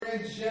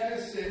in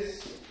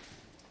Genesis.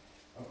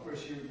 Of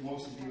course,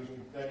 most of you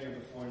who've been here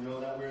before know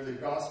that we're in the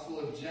Gospel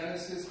of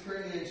Genesis,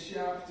 currently in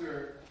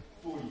chapter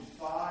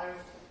 45.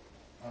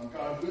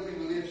 God willing,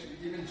 we'll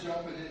even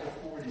jumping into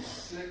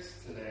 46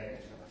 today.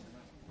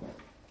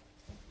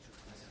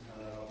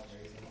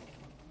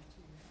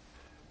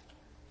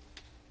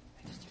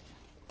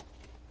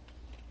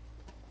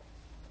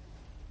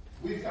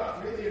 We've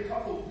got really a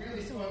couple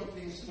really fun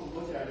things to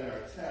look at in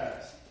our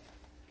text.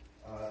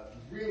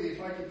 Really,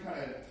 if I could kind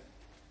of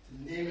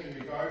name it in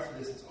regards to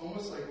this, it's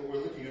almost like what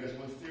we're looking at is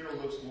when Pharaoh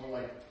looks more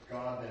like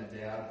God than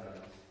Dad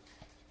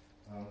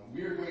does.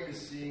 We are going to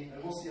see,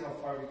 and we'll see how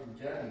far we can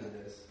get into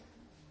this.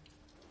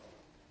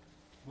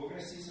 We're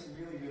going to see some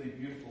really, really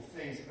beautiful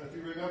things. If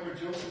you remember,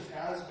 Joseph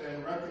has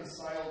been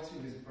reconciled to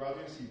his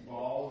brothers. He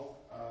bawled,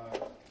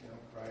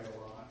 cried a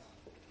lot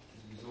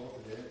as a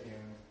result of it.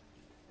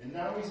 And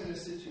now he's in a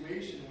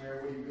situation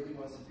where what he really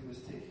wants to do is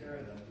take care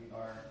of them. We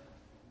are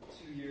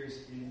 2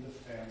 years in the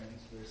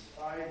famines. There's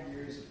 5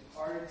 years of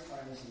hard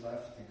times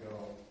left to go.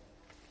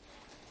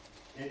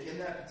 And in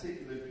that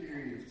particular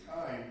period of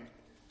time,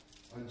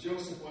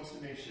 Joseph wants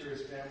to make sure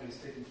his family is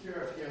taken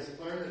care of. He has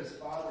learned that his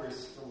father is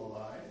still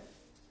alive,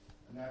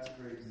 and that's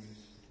great news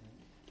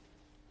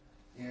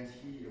for him. And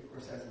he, of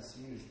course, hasn't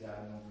seen his dad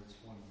in over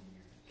 20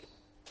 years.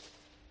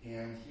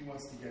 And he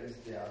wants to get his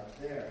dad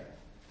there.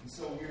 And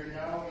so we are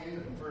now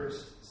in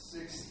verse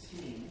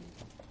 16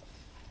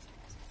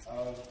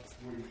 of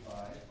 45.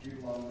 Read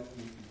along with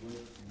me if you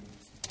would,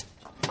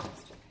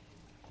 please.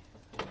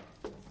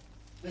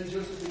 Then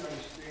Joseph did not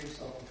restrain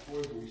himself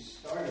before we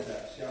started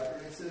that chapter.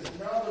 And it says,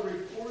 Now the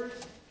report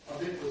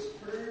of it was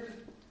heard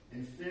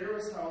in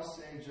Pharaoh's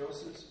house, saying,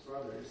 Joseph's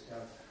brothers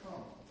have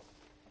come.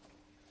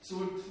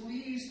 So it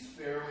pleased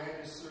Pharaoh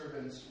and his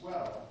servants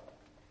well.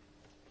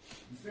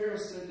 And Pharaoh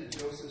said to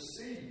Joseph,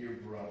 Say to your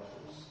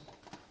brothers,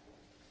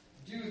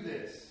 do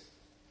this.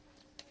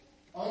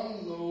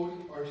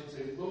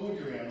 Load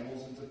your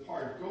animals and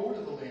depart. Go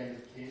to the land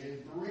of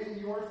Canaan. Bring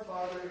your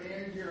father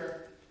and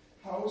your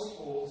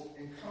household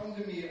and come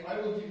to me. I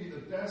will give you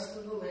the best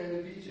of the land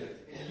of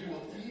Egypt, and you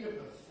will eat of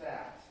the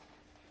fat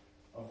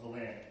of the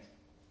land.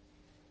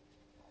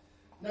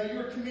 Now you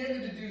are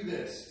commanded to do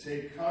this.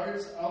 Take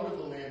carts out of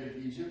the land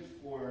of Egypt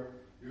for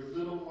your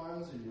little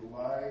ones and your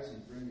wives,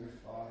 and bring your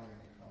father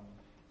and come.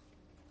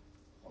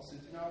 Also,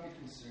 do not be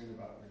concerned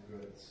about your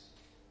goods,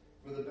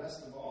 for the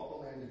best of all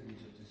the land of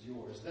Egypt is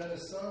yours. Then the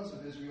sons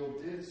of Israel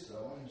did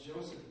so, and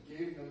Joseph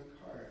gave them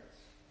carts,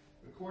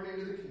 according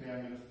to the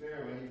commandment of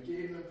Pharaoh, and he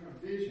gave them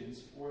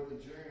provisions for the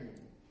journey.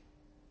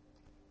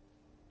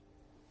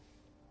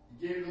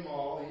 He gave them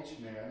all, each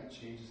man,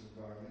 changes of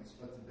garments,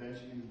 but to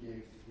Benjamin he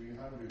gave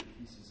 300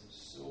 pieces of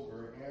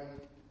silver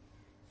and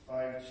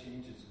 5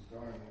 changes of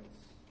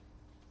garments.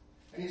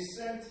 And he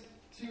sent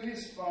to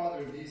his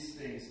father these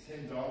things,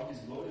 10 donkeys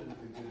loaded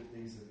with the good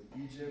things of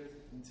Egypt,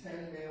 and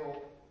 10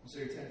 female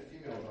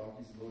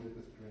donkeys loaded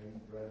with grain,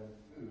 bread, and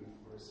food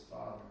for his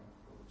father and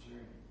for the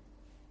journey.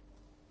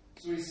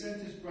 So he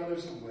sent his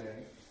brothers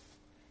away,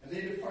 and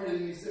they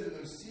departed, and he said to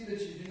them, See that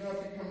you do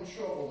not become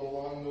troubled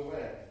along the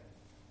way.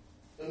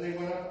 Then they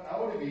went up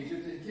out of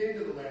Egypt and came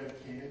to the land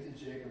of Canaan to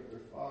Jacob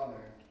their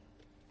father.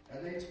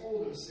 And they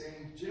told him,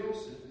 saying,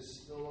 Joseph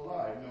is still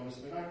alive. Notice,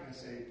 they're not going to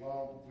say,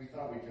 well, we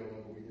thought we killed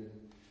him, but we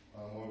didn't.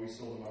 Or we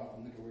sold him off,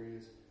 and look at where he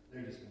is.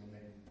 They're just going to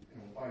make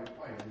him, why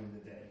ruin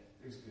the day?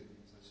 There's good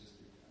news. Let's just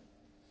do that.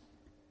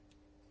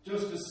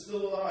 Joseph is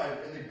still alive,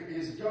 and he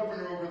is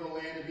governor over the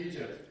land of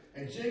Egypt.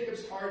 And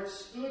Jacob's heart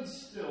stood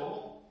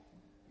still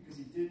because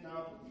he did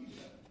not believe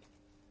them.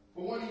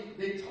 But when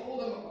they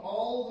told him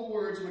all the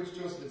words which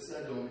Joseph had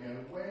said to him,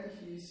 and when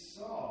he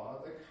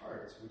saw the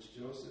carts which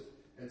Joseph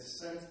had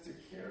sent to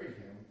carry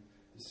him,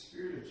 the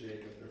spirit of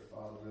Jacob their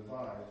father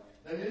revived.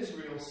 Then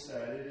Israel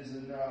said, It is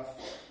enough.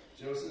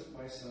 Joseph,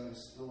 my son,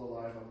 is still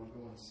alive. I will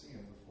go and see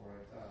him before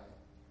I die.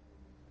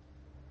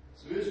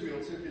 So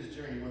Israel took his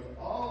journey with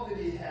all that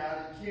he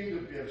had and came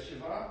to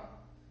Beersheba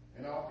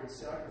and offered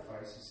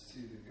sacrifices to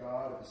the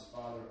God of his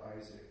father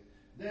Isaac.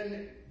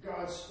 Then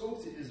God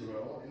spoke to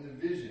Israel in the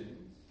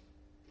visions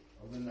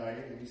of the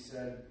night, and he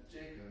said,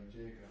 Jacob,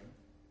 Jacob.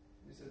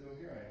 And he said, No,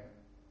 here I am.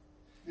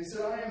 He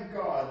said, I am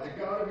God, the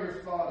God of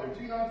your father.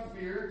 Do not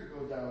fear to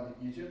go down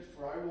to Egypt,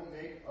 for I will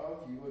make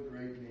of you a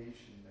great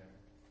nation there.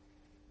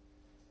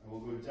 I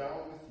will go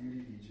down with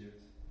you to Egypt.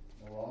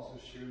 I will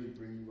also surely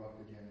bring you up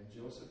again, and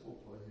Joseph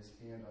will put his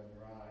hand on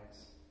your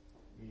eyes.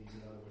 Means,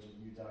 in other words,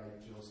 when you die,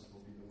 Joseph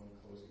will be the one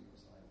closing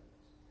those eyelids.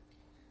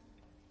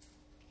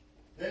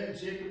 Then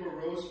Jacob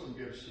arose from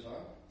Beersheba,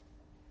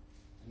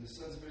 and the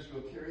sons of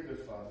Israel carried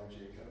their father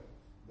Jacob,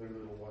 their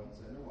little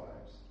ones and their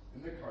wives,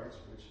 in the carts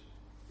which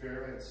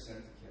Pharaoh had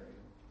sent to carry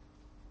them.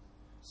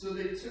 So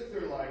they took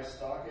their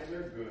livestock and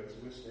their goods,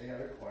 which they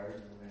had acquired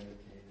in the land of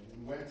Canaan,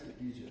 and went to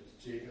Egypt,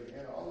 Jacob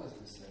and all his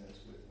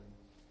descendants with him,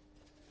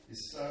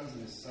 his sons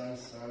and his sons'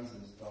 sons,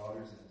 and his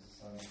daughters and his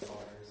sons'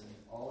 daughters, and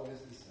all of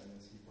his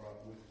descendants he brought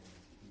with him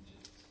to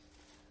Egypt.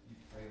 You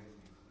pray with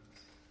me,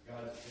 please.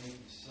 God, thank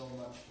you so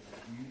much for the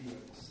beauty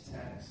of this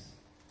text.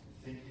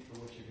 Thank you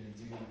for what you're going to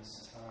do in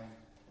this time.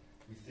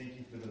 We thank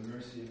you for the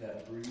mercy of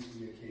that breeze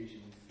we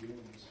occasionally feel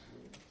in this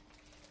room.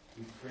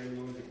 We pray,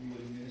 Lord, that you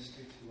would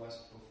minister to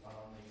us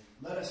profoundly.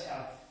 Let us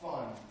have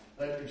fun.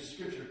 Let your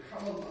scripture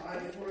come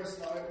alive for us,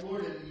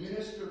 Lord, and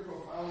minister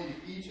profoundly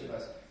to each of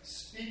us,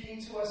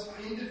 speaking to us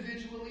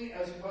individually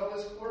as well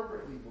as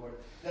corporately, Lord.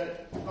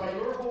 That by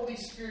your Holy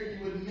Spirit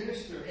you would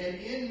minister, and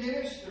in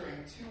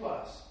ministering to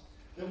us,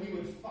 that we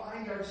would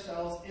find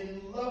ourselves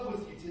in love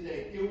with you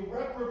today,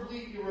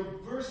 irreparably,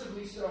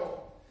 irreversibly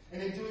so.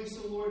 And in doing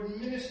so, Lord,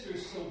 minister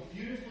so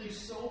beautifully,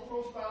 so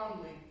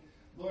profoundly,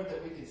 Lord,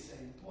 that we could say,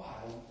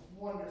 wow,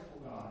 wonderful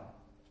God.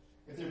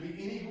 If there be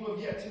any who have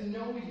yet to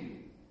know you,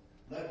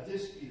 let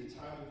this be the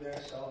time of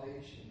their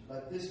salvation.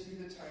 Let this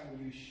be the time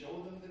where you show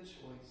them the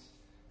choice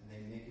and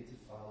they make it to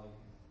follow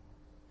you.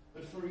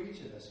 But for each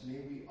of us, may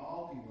we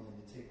all be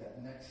willing to take that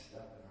next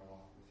step in our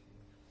walk with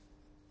you.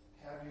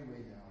 Have your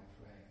way now, I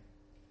pray.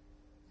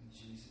 In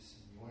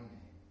Jesus, in your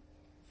name,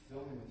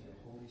 fill me with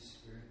your Holy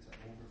Spirit to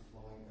overflowing.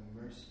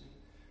 Immerse me,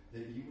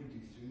 that you would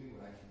do through me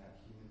what I cannot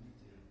humanly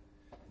do.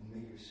 And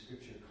may your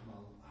scripture come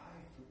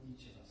alive for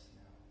each of us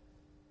now.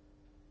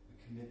 We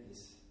commit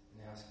this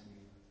and ask you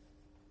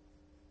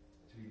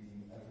to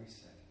redeem every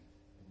second.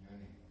 In your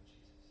name, Lord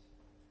Jesus.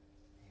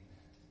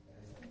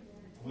 Amen.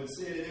 I would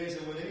say to those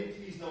that would any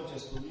please don't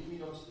just believe me,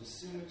 don't just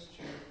assume it's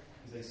true,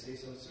 because I say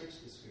so.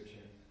 Search the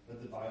scripture. Let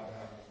the Bible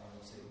have the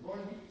final say.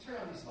 Lauren, you turn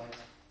on these lights,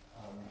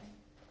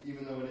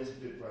 even though it is a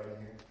bit bright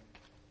in here.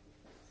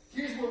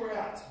 Here's where we're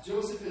at.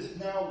 Joseph has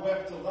now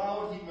wept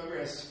aloud. He, remember,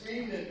 has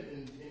screamed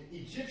in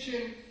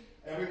Egyptian.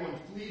 Everyone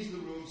flees the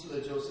room so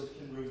that Joseph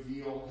can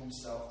reveal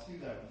himself to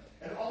them.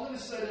 And all of a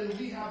sudden,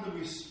 we have the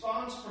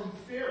response from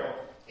Pharaoh.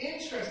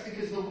 Interesting,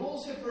 because the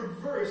roles have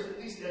reversed, at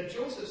least at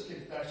Joseph's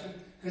confession,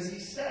 because he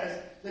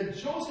says that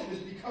Joseph has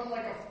become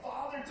like a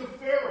father to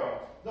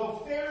Pharaoh.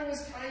 Though Pharaoh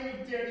was kind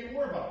of Daddy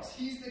Warbucks.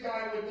 He's the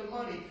guy with the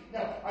money.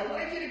 Now, I'd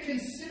like you to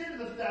consider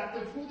the fact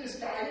of who this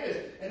guy is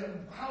and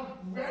how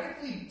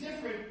radically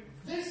different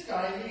this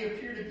guy may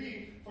appear to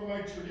be from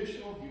our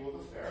traditional view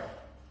of a Pharaoh.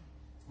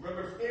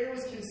 Remember, Pharaoh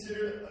was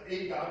considered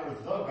a god, or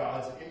the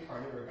gods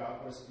incarnate, or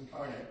God was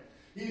incarnate.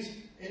 He's,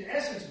 in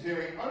essence,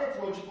 very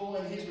unapproachable,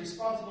 and he's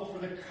responsible for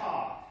the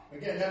Ka.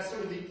 Again, that's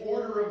sort of the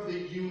order of the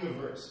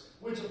universe,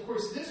 which, of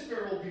course, this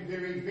Pharaoh will be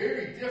very,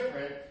 very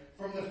different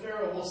from the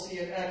Pharaoh we'll see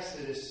in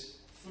Exodus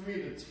 3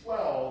 to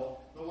 12,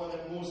 the one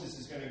that Moses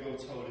is going to go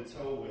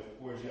toe-to-toe with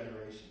 4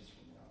 generations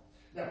from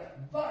now. Now,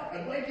 but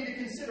I'd like you to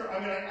consider, I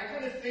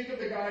kind of think of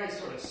the guy as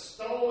sort of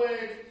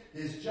stoic.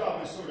 His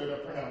job is sort of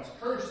to pronounce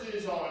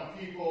curses on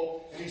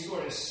people, and he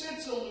sort of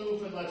sits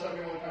aloof and lets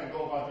everyone kind of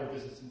go about their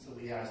business until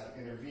he has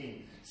to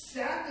intervene.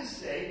 Sad to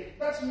say,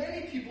 that's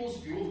many people's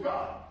view of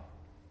God.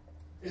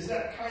 Is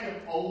that kind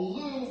of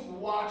aloof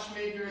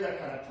watchmaker that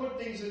kind of put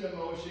things into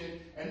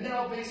motion, and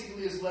now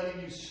basically is letting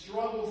you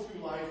struggle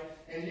through life,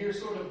 and you're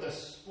sort of the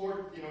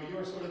sport,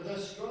 you're sort of the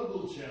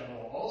struggle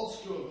channel. All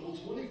struggle,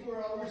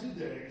 24 hours a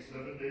day,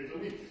 7 days a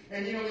week.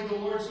 And the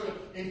Lord sort of,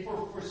 and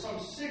for some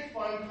sick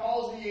fun,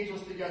 calls the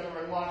angels together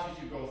and watches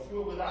you go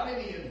through it without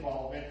any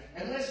involvement,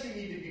 unless you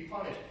need to be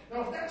punished.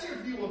 Now, if that's your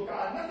view of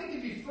God, nothing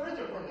could be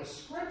further from the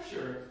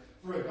scripture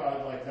for a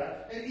God like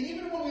that. And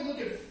even when we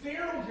look at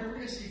Pharaoh here, we're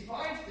going to see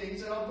 5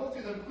 things, and I'll go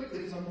through them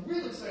quickly because I'm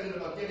real excited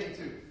about getting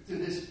to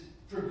this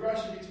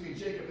progression between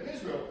Jacob and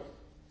Israel.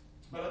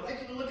 But I'd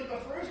like you to look at the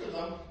first of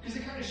them because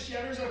it kind of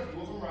shatters our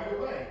view of them right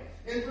away.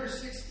 In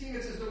verse 16,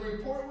 it says, the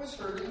report was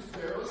heard in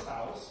Pharaoh's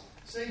house,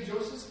 saying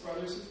Joseph's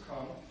brothers have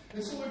come.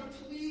 And so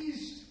it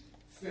pleased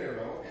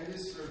Pharaoh and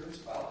his servants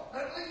well.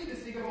 I'd like you to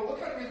think about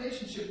what kind of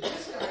relationship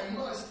this guy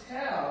must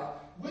have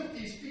with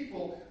these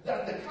people,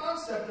 that the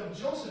concept of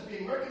Joseph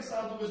being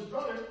reconciled to his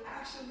brothers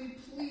actually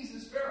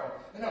pleases Pharaoh.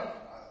 And now,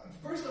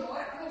 first of all,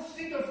 I don't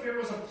think of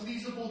Pharaoh as a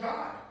pleasable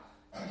guy.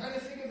 I kind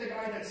of think of the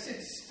guy that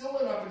sits still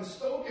enough and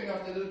stoic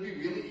enough that it would be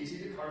really easy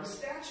to carve a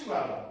statue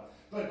out of him.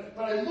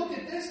 But I look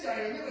at this guy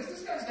and I realize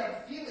this guy's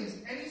got feelings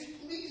and he's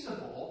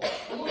pleasable.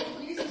 And what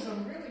pleases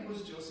him really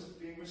was Joseph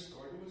being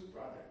restored to his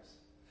brothers.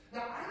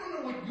 Now, I don't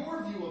know what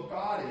your view of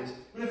God is,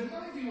 but if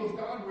my view of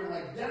God were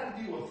like that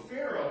view of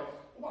Pharaoh,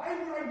 why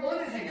would I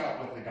want to hang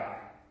out with the guy?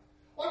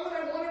 Why would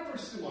I want to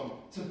pursue him?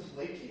 To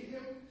placate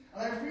him?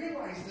 And I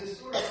realized this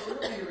sort of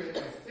earlier in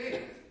my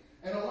faith.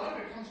 And a lot of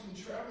it comes from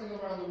traveling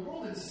around the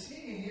world and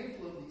seeing a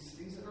handful of these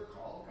things that are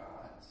called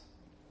gods.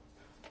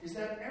 Is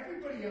that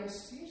everybody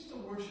else seems to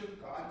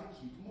worship God to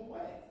keep him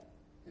away.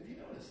 Have you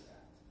noticed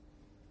that?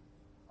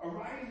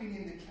 Arriving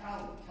into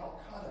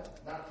Calcutta,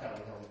 not Cali,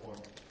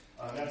 California.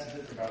 That's a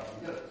different God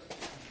altogether.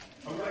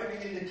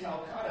 Arriving into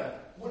Calcutta,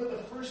 one of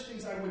the first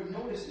things I would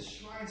notice is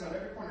shrines on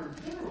every corner,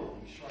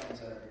 literally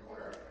shrines on every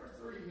corner. There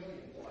are 30 million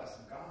plus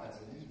gods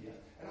in India.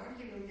 And how do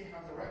you know you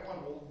have the right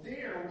one? Well,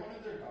 there, one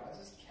of their gods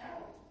is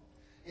Kali.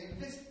 And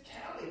this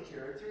Kali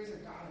character is a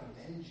god of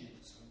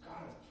vengeance, a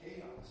god of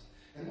chaos.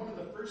 And one of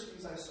the first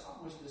things I saw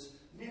was this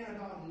man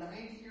about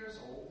 90 years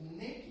old,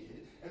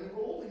 naked, and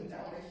rolling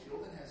down a hill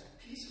that has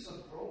pieces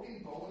of broken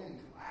bone and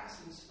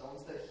glass and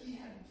stones that he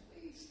had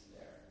placed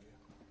there.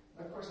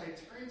 And of course, I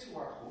turned to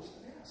our host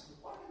and asked,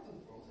 what in the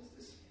world is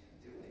this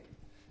man doing?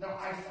 Now,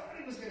 I thought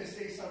he was going to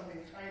say something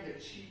kind of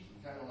cheeky,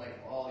 kind of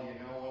like, well,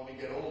 when we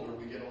get older,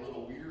 we get a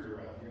little weird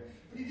around here.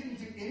 But he didn't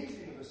do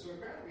anything of the sort.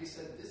 Rather, he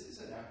said, this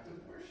is an act of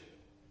worship.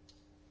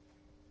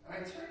 And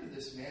I turned to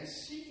this man,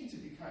 seeking to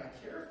be kind of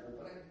careful,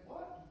 but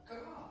what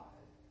God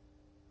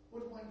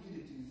would want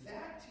you to do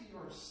that to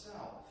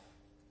yourself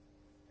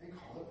and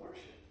call it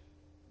worship?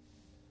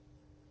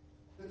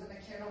 But then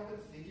I can't help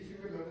but think, if you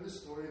remember the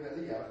story of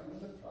Eliyahu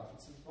and the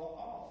prophets of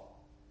Baal.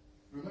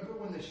 Remember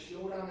when the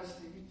showdown is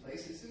taking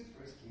place? It's in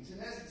 1 Kings, and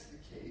as it's the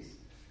case,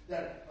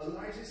 that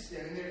Elijah's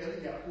standing there,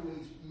 Eliyahu, and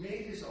he's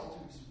made his altar,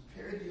 he's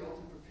prepared the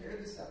altar,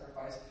 prepared the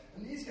sacrifice,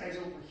 and these guys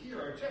over here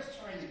are just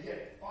trying to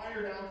get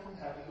fire down from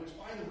heaven, which,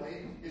 by the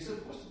way, is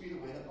supposed to be the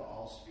way that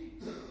Baal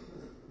speaks.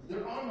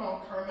 They're on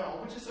Mount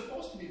Carmel, which is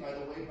supposed to be, by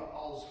the way,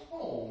 Baal's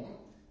home,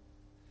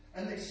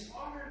 and they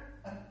slaughtered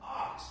an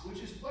ox, which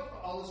is what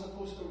Baal is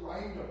supposed to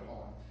ride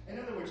upon. In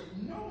other words,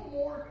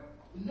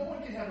 no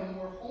one can have a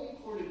more home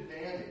court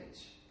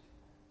advantage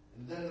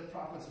than the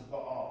prophets of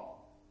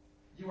Baal.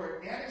 You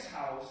are at his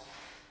house.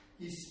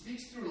 He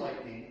speaks through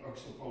lightning, or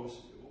supposed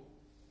to.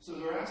 So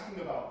they're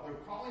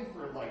calling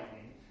for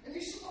lightning. And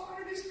you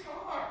slaughtered his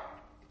car.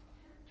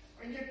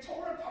 And you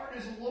tore apart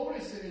his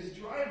Lotus in his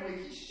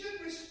driveway. He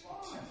should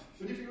respond.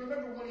 But if you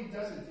remember when he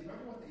doesn't, do you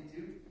remember what they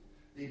do?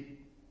 They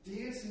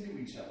dance into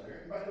each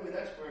other. And by the way,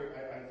 that's where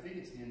I think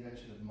it's the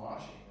invention of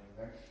moshing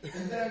right there.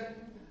 And then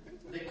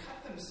they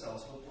cut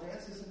themselves with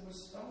lances and with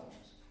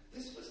stones.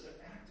 This was their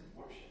act of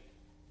worship.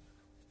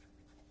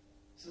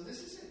 So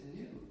this isn't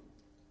new.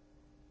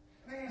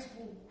 And I asked,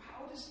 well,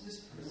 how does this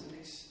person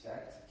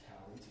expect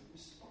Callie to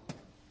respond?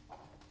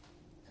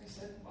 I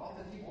said, well,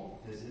 that he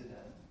won't visit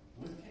them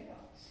with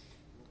chaos.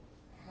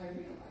 And I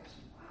realized,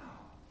 wow.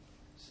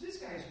 So this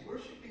guy's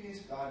worshiping his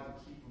God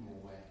to keep him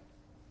away.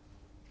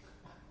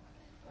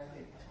 And I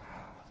think,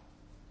 wow.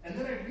 And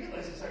then I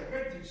realized as I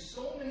read through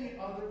so many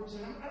other books,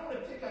 and I don't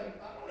want to pick on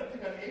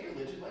a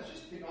religion, let's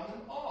just pick on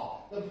them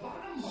all. The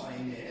bottom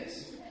line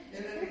is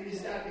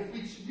that if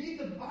we read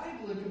the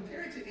Bible and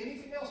compare it to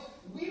anything else,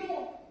 we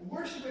don't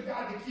worship a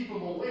God to keep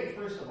him away,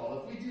 first of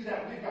all. If we do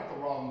that, we've got the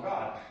wrong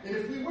God. And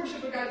if we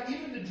worship a God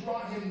even to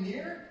draw him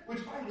near,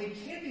 which by the way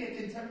can be a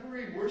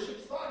contemporary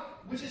worship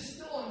thought, which is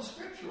still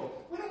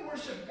unscriptural. We don't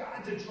worship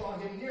God to draw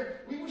him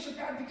near. We worship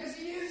God because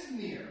he is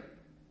near.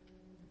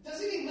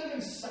 Doesn't he live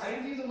inside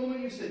of you the moment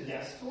you said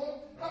yes to him?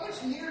 How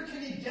much nearer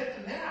can he get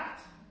than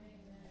that?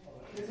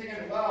 You're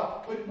thinking,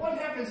 wow. But what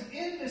happens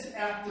in this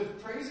act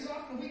of praise is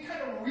often we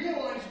kind of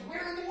realize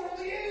where in the world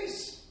he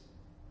is.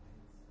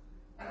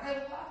 And I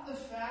love the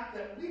fact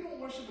that we don't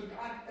worship a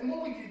God. And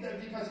when we do that,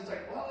 because it's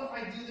like, well, if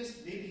I do this,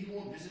 maybe he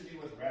won't visit me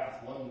with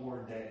wrath one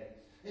more day.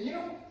 And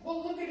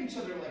we'll look at each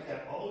other like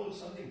that. Oh,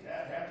 something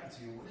bad happened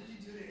to you. What did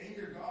you do to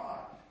anger God?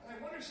 And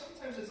I wonder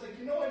sometimes it's like,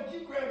 if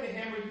you grabbed a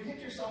hammer, you hit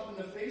yourself in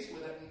the face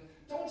with it, and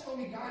don't tell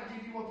me God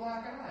gave you a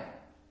black eye.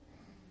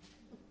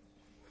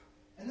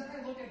 And then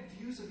I look at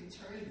views of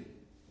eternity.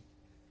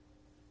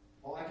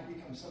 Well, I could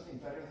become something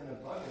better than a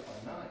bug if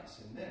I'm nice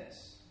in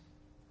this.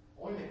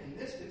 Or in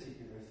this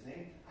particular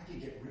thing, I could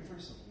get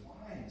rivers of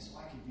wine so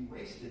I could be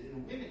wasted,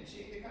 and women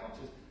chain the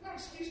couches. Now,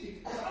 excuse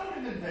me, if I would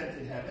have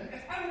invented heaven,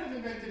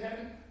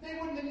 they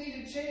wouldn't have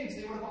needed chains.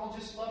 They would have all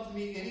just loved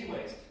me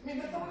anyways. I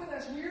mean, the thought of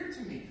that's weird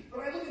to me. But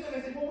I look at that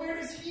and I think, well, where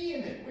is he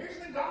in it? Where's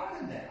the God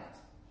in that?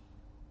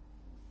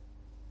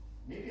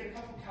 Maybe a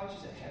couple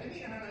couches ahead of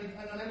me, and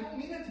I don't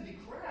mean that to be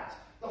crass.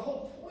 The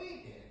whole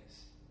point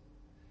is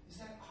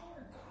that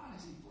our God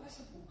is a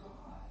blessable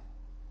God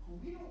who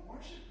we don't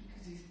worship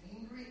because he's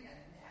angry and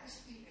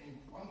nasty and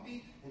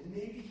grumpy, and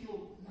maybe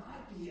he'll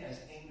not be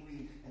as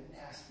angry and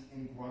nasty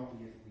and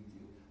grumpy if we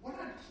do. We're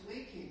not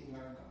placating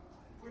our God.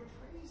 We're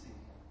praising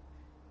him.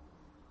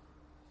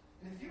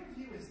 And if your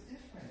view is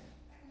different,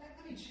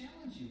 let me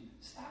challenge you.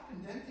 Stop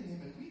inventing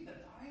him and read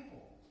the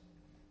Bible.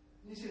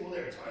 And you say, well,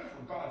 there are times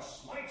where God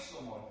smites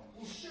someone.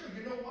 Well, sure,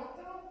 you know what,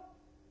 though?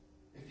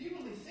 If you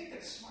really think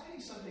that smiting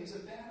something is a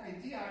bad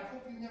idea, I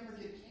hope you never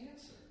get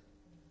cancer.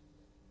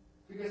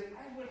 Because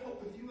I would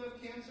hope if you have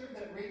cancer,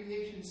 that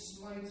radiation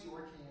smites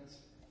your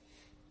cancer.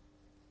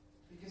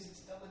 Because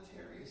it's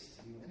deleterious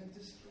to you and it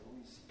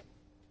destroys you.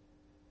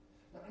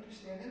 Now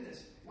understand in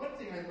this, one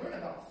thing I learned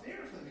about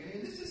Pharaoh from the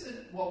beginning, this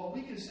isn't, well,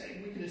 we can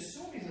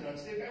assume he's an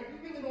unsaved guy.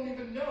 We really don't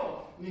even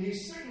know. I mean, he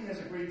certainly has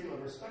a great deal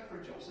of respect for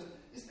Joseph.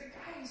 Is the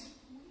guy is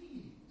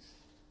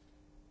pleased.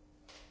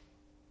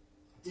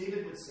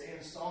 David would say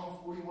in Psalm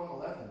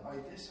 41:11, by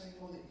this I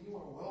know that you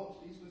are well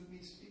pleased with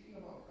me,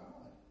 speaking about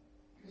God,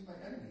 because my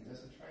enemy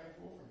doesn't triumph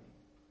over me.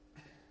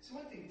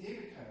 So one thing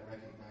David kind of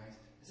recognized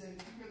is that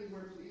if you really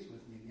were pleased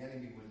with me, the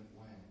enemy wouldn't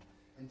win.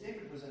 And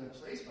David was in a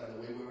place, by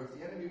the way, where if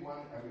the enemy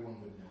won,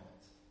 everyone would know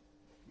it.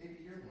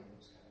 Maybe you're one of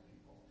those kind of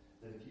people.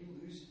 That if you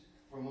lose,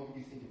 for a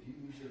moment you think if you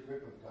lose your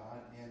grip of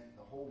God, man,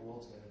 the whole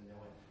world's going to know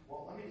it.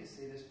 Well, let me just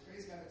say this.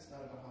 Praise God, it's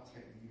not about how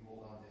tightly you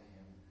hold on to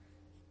him.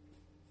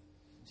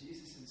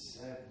 Jesus had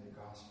said in the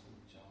Gospel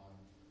of John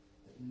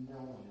that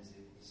no one is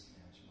able to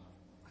snatch my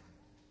life.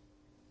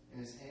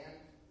 In his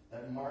hand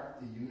that marked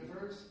the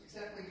universe,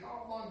 exactly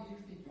how long do you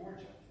think your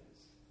judge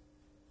is?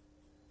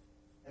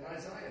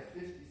 Isaiah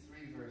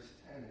 53 verse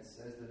 10, it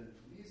says that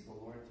it pleased the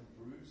Lord to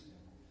bruise him.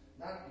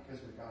 Not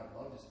because what God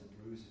loved is to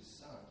bruise his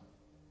son,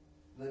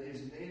 but he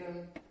has made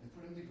him and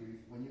put him to grief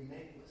when you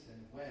make his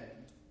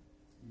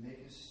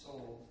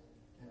soul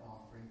an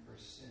offering for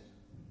sin.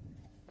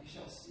 He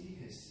shall see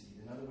his seed.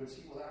 In other words,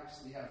 he will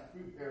actually have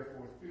fruit, bear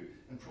forth fruit,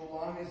 and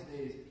prolong his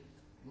days.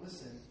 And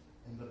listen,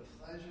 and the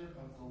pleasure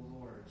of the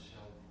Lord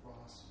shall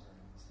prosper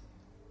in his hand.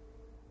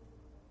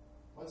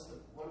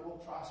 What will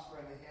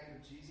prosper in the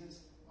hand of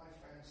Jesus? My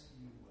friends,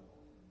 you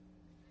will.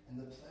 And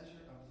the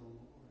pleasure of the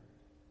Lord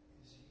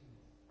is you.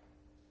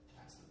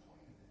 That's the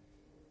point of it.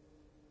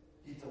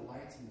 He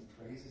delights in the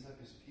praises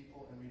of his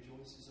people and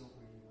rejoices over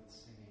you with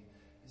singing.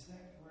 Is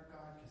that your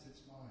God? Because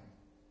it's mine.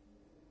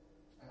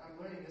 And I'm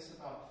learning this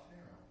about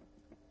Pharaoh.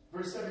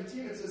 Verse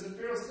 17, it says, and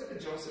Pharaoh said to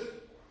Joseph,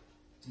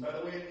 and by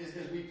the way, as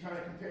we kind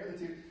of compare the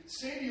two,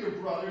 say to your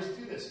brothers,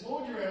 do this,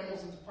 load your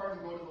animals and depart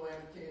and go to the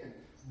land of Canaan.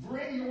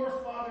 Bring your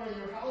father and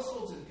your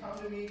households and come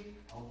to me.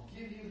 I'll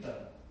give you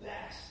the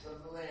best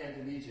of the land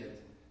of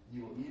Egypt.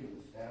 You will eat of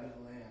the fat of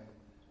the land.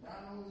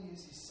 Not only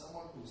is he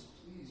someone who is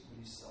pleased, but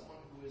he's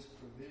someone who is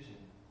provision.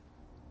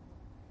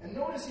 And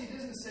notice he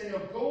doesn't say,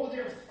 go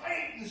there,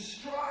 fight and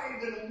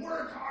strive and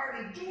work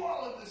hard and do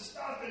all of this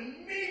stuff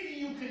and maybe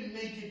you can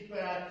make it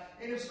back.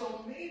 And if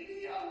so,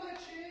 maybe I'll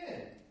let you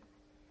in.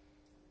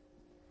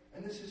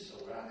 And this is so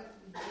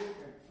radically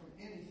different from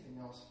anything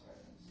else,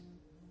 friends.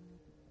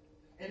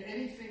 And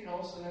anything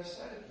else, and I've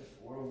said it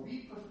before,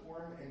 we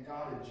perform and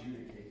God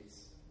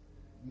adjudicates.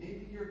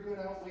 Maybe your good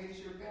outweighs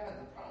your bad.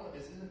 The problem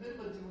is, in the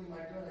middle of doing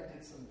my good, I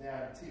did some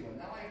bad too. And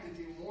now I have to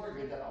do more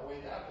good to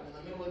outweigh that. But in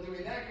the middle of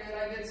doing that good,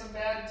 I did some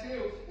bad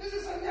too. This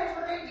is a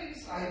never-ending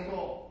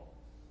cycle.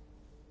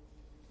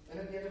 And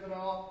at the end of it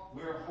all,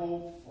 we're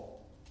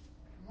hopeful.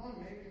 Come on,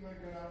 maybe my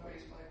good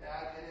outweighs my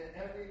bad. And in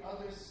every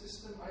other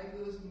system,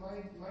 idealism,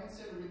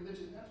 mindset, or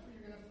religion, that's what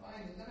you're going to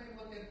find. And then I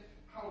look at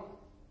how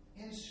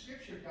in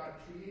Scripture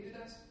God created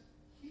us.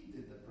 He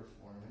did the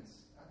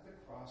performance at the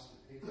cross to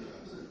pay for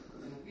us.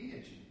 And we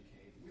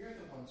adjudicate. We're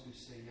the ones who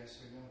say yes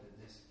or no to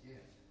this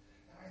gift.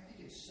 And I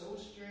think it's so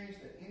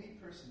strange that any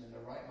person in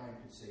their right mind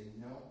could say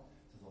no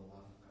to the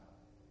love of God.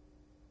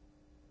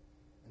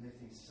 And they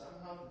think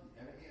somehow the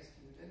enemy has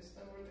convinced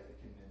them, or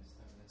they've convinced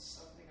them, that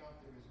something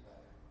out there is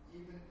better,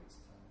 even if it's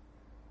time.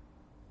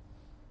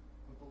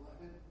 But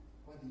beloved,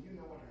 whether you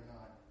know it or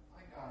not,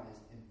 my God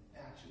is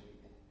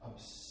infatuated,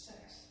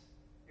 obsessed,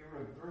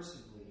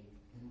 irreversibly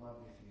in love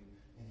with you.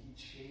 And he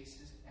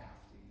chases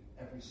after you.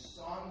 Every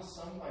song was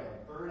sung by a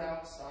bird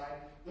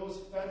outside.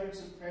 Those feathered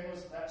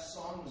sopranos, that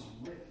song was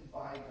written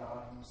by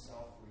God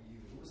himself for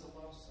you. It was a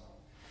love song.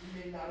 You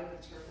may not have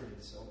interpreted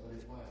it so, but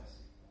it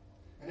was.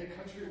 In a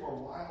country where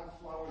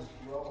wildflowers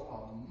grow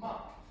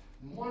amok,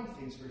 one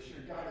thing's for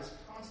sure, God is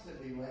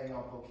constantly laying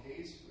out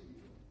bouquets for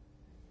you.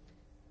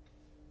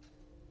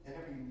 And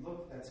every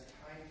look that's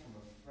kind from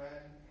a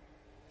friend,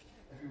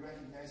 every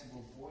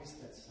recognizable voice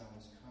that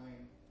sounds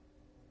kind,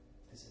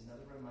 is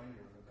another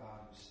reminder of a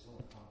God who's still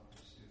in hot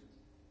pursuit.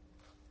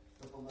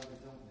 But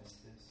beloved, don't miss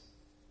this.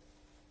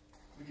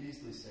 We could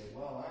easily say,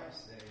 well, I'm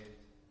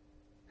saved.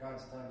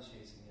 God's done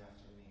chasing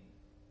after me.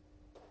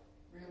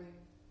 Really?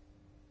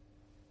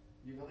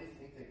 You really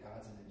think that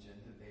God's an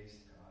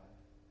agenda-based God?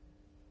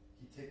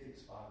 He ticked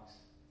his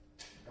box.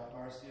 Got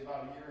Marcy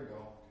about a year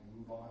ago. Can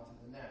move on to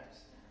the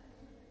next.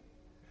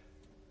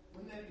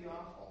 Wouldn't that be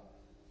awful?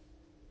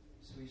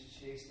 So he's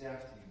chased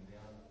after you,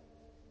 man.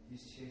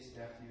 He's chased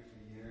after you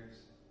for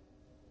years.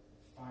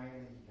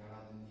 Finally, he got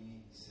on the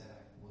knee. He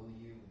said, will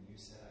you? And you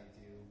said, I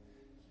do.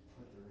 He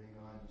put the ring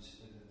on. You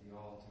stood at the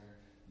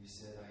altar. You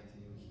said, I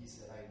do. He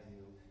said, I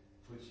do.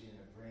 Put you in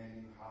a brand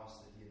new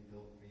house that he had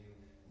built for you.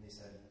 And they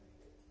said,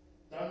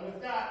 done with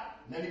that.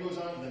 And then he goes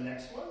on to the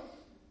next one.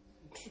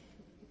 What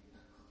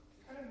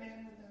kind of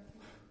man would that be?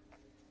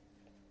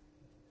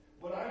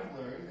 What I've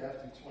learned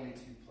after 22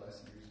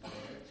 plus years of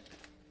marriage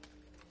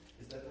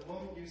is that the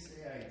moment you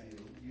say I do,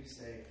 you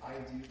say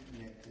I do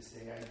commit to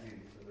say I do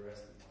for the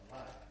rest of my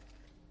life.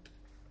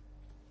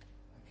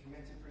 I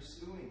commit to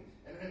pursuing.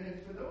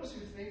 And for those who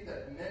think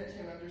that men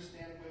can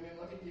understand women,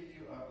 let me give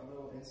you a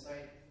little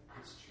insight.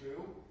 It's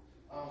true.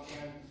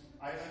 And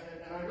I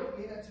don't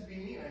mean that to be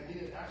mean. I mean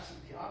it actually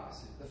the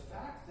opposite. The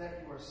fact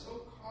that you are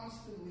so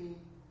constantly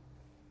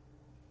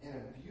in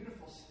a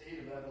beautiful state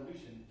of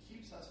evolution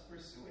keeps us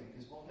pursuing,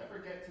 because we'll never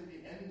get to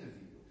the end of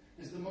you.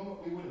 Because the moment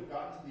we would have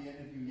gotten to the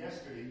end of you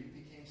yesterday, you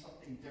became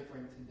something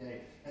different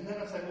today. And then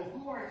it's like, well,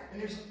 who are you?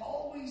 And there's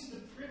always the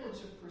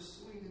privilege of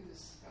pursuing to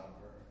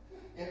discover.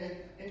 And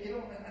you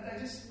know, and I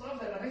just love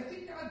that. And I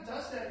think God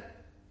does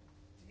that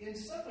in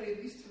some way,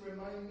 at least to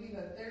remind me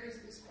that there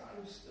is this God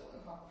who's still in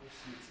hot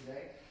pursuit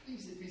today.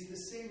 If he's the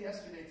same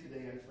yesterday,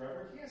 today, and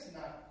forever, he has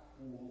not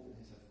cooled in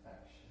his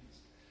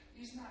affections.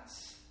 He's not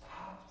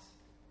stopped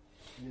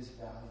in his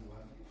value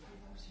of you. He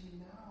loves you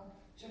now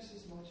just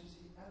as much as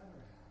he ever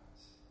has.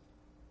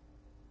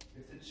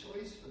 If the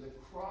choice for the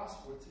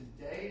cross were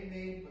today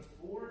made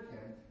before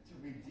him to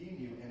redeem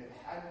you, and it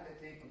hadn't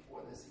been made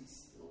before this, he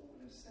still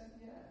would have said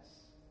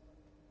yes.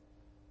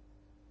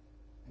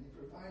 And he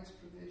provides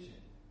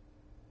provision.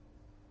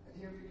 And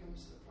here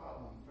becomes the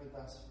problem for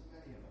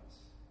many of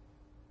us.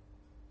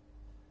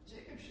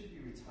 Jacob should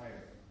be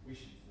retired, we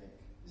should think.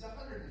 He's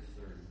 130.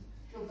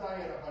 He'll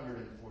die at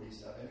 147.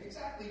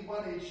 Exactly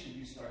what age should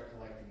you start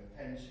collecting a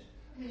pension?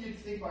 I mean, you'd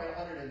think by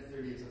 130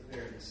 is a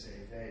fairly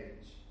safe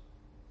age.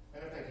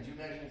 Matter of fact, could you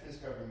imagine if this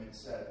government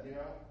said,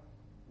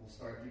 we'll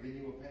start giving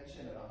you a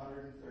pension at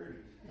 130?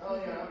 Oh,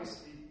 yeah,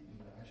 obviously,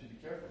 I should be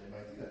careful. They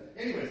might do that.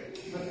 Anyways,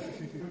 but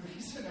the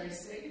reason I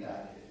say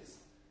that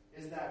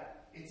is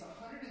that it's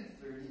 130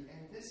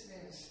 and this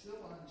man is still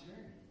on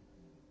journey.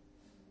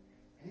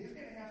 And he's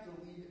going to have to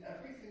leave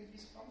everything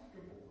he's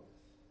comfortable with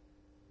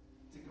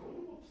to go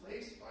to a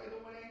place, by the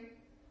way,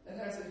 that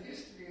has a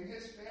history in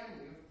his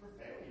family for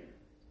failure.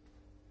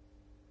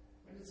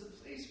 But it's a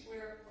place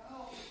where,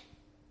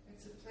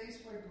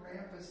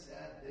 Grandpa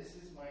said, this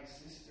is my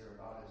sister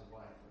about his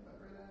wife.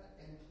 Remember that?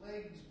 And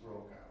plagues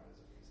broke out as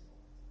a result.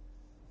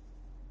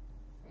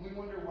 And we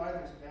wonder why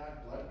there's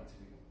bad blood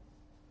between them.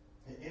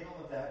 And in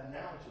all of that,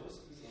 now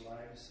Joseph is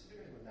alive, so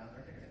they're going to go down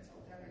there, they're going to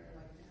tell Dad, they're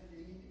like, Dad,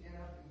 you need to get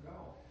up and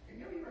go. And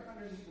you're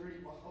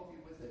 130, we'll help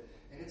you with it.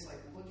 And it's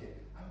like, look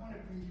I want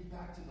to bring you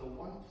back to the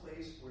one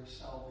place where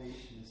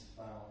salvation is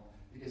found.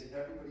 Because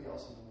everybody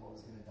else in the world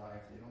is going to die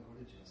if they don't go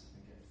to Joseph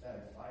and get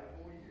fed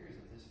 5 more years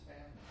of this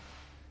famine.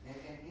 And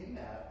in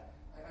that,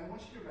 I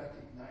want you to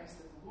recognize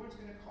that the Lord's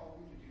going to call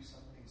you to do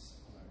something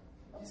similar.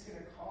 He's going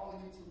to call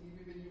you to leave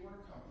even your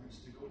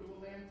comforts, to go to a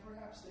land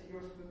perhaps that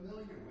you're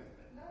familiar with,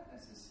 but not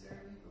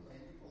necessarily the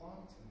land you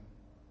belong to.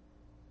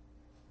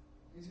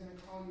 He's going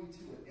to call you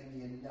to it. And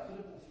the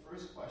inevitable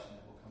first question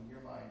that will come to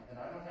your mind, and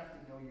I don't have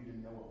to know you to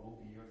know what will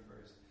be your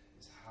first,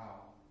 is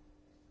how?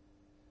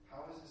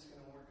 How is this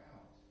going to work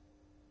out?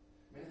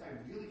 I mean, if I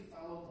really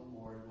followed the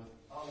Lord with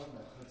all of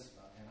the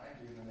chutzpah, and I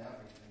gave him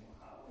everything, well,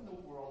 how in the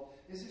world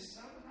is it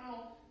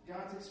somehow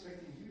God's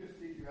expecting you to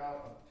figure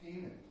out a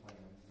payment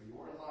plan for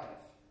your life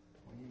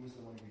when he was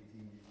the one who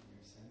redeemed you from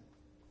your sin?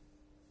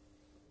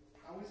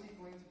 How is he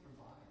going to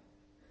provide?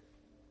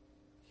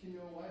 You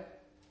know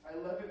what? I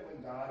love it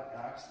when God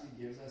actually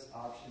gives us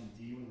option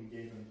D when we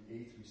gave him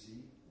A through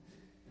C.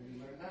 Have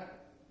you learned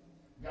that?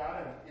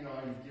 God,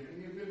 you've given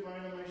me a good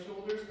mind on my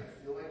shoulders. I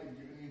feel like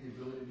you've given me the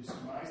ability to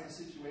surmise the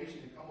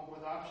situation, to come up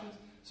with options.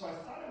 So I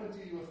thought I would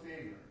do you a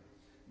favor.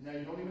 Now,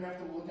 you don't even have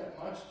to look at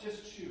much.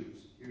 Just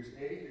choose. Here's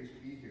A, here's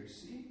B, here's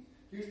C.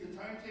 Here's the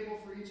timetable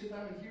for each of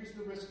them, and here's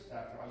the risk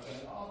factor. I've done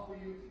it all for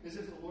you as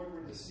if the Lord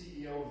were the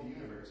CEO of the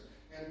universe.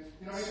 And,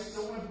 I just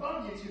don't want to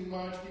bug you too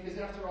much because,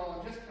 after all,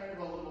 I'm just kind of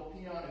a little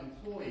peon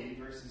employee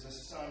versus a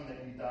son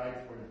that you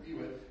died for to be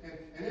with. And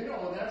then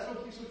all of that. So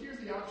here's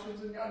the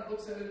options. And God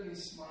looks at it and he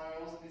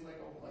smiles. And he's like,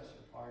 oh, bless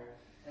your heart.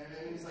 And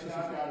then he's like,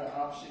 I've got an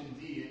option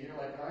D. And you're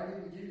like, I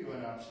didn't give you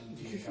an option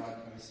D. And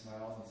God kind of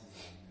smiles and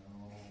says,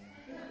 no.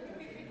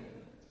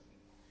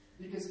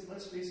 Because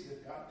let's face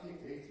it, if God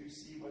picked A through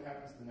C, what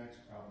happens to the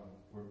next problem?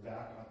 We're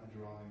back on the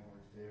drawing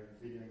board,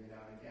 figuring it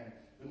out again.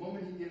 The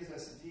moment he gives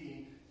us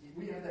D,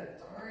 we have that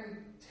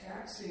darn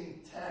taxing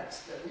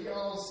text that we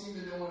all seem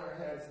to know in our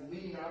heads,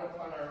 lean out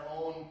upon our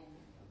own,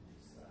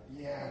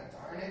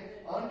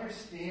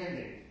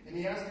 understanding. And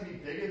he has to be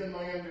bigger than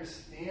my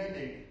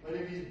understanding. But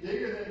if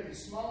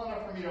he's small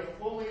enough for me to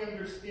fully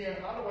understand,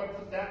 how do I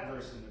put that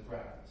verse into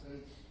practice?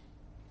 And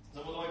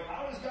so we're like,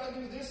 how does God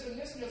do this and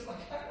this? And it's like,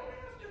 I don't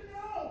have to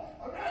know.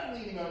 I'm not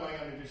leaning on my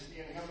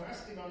understanding. I'm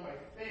resting on my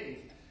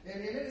faith.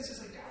 And then it's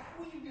just like, God,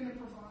 how are you going to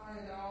provide?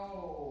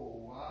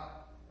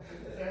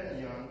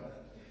 Then young.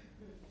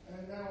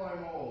 And now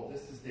I'm old.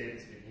 This is David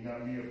speaking,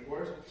 not me, of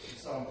course.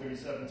 Psalm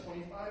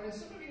 37:25. And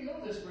some of you know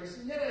this verse.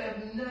 And yet I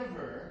have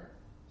never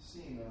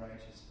seen the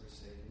righteous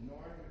forsaken,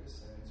 nor their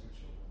descendants or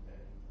children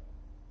begging bread.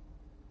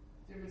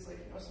 David's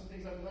like, some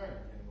things I've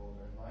learned getting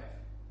older in life.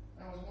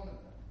 That was one of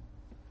them.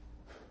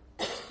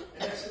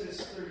 In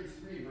Exodus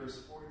 33,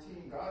 verse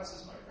 14, God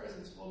says, my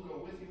presence will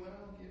go with you and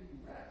I'll give you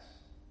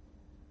rest.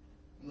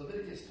 In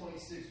Leviticus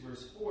 26,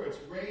 verse 4, it's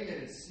rain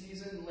and it's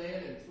season,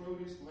 land and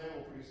produce. The land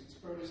will produce its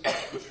produce, the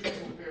trees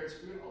will bear its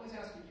fruit. All he's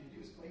asking you to do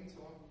is cling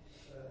to him.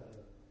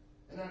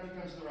 And that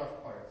becomes the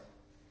rough part.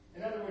 In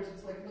other words,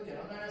 it's like, look,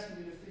 I'm not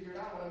asking you to figure it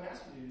out. What I'm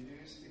asking you to do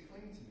is to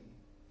cling to me.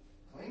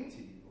 Cling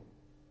to you.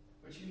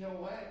 But you know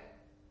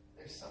what?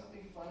 There's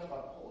something fun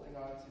about holding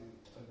on to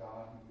a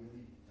God who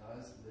really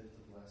does live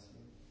to bless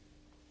you.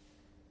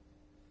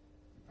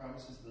 He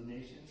promises the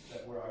nations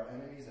that were our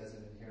enemies as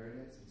an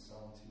inheritance in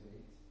Psalm 2:8.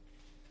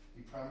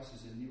 He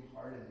promises a new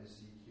heart in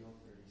Ezekiel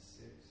 36.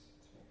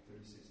 A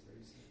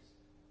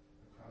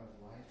crown of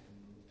life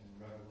in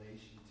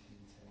Revelation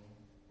 2:10.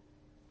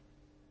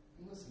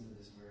 And listen to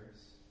this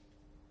verse.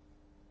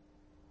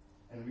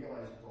 And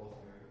realize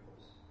both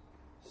variables.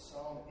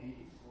 Psalm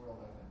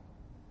 84:11.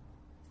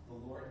 The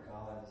Lord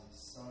God is a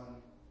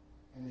sun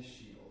and a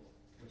shield.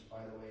 Which,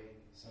 by the way,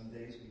 some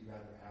days we'd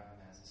rather have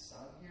him as a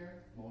sun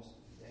here, most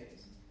of the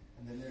days.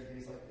 And then there are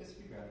days like this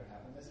we'd rather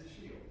have him as a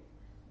shield.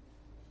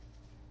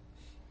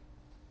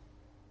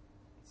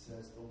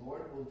 Says, the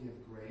Lord will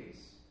give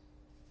grace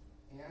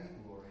and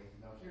glory.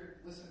 Now here,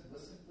 listen.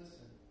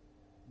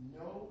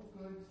 No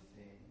good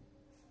thing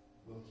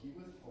will he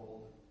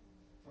withhold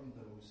from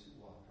those who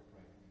walk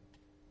uprightly.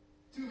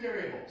 Two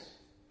variables.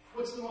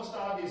 What's the most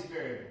obvious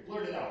variable?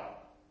 Blurt it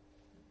out.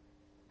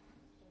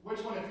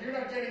 Which one? If you're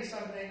not getting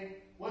something,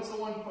 what's the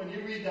one, when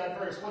you read that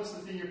verse, what's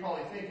the thing you're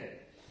probably thinking?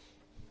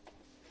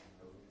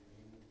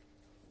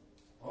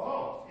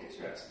 Oh,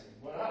 interesting.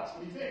 What else?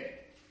 What do you think?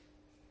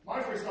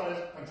 My first thought is,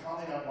 I'm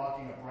probably not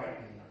walking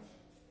uprightly enough.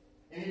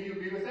 Any of you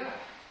agree with that?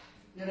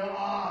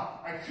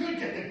 I could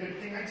get the good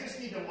thing, I just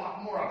need to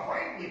walk more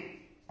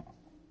uprightly.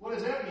 What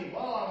does that mean?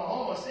 Well, I'm a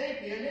homo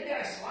sapien, maybe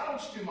I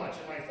slouched too much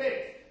in my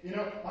faith.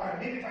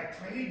 Maybe if I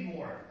prayed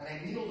more, and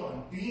I kneeled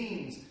on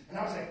beams, and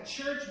I was at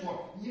church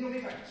more, maybe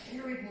if I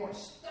carried more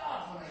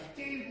stuff, and I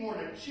gave more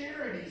to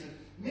charities, and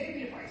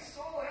maybe if I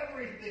saw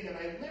everything, and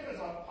I live as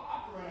a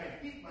pauper, and I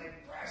beat my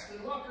breast,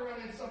 and walk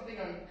around in something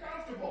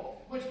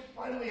uncomfortable, which,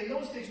 by the way, in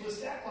those days was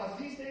sackcloth.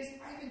 These days,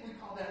 I think we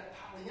call that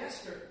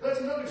polyester. That's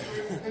another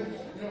story.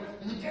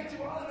 And you get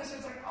to all of this, and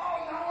it's like,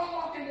 oh, now I'm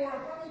walking more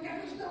uprightly.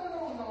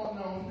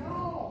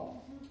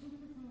 No.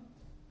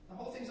 The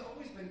whole thing's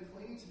always been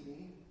cling to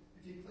me.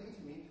 If you cling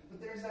to me, but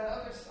there's that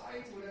other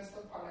side to it. That's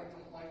the part I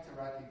don't like to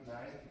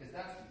recognize, because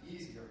that's the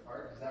easier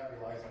part, because that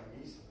relies on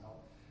me somehow.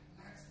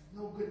 That's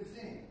no good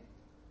thing.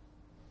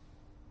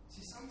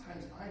 See,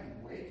 sometimes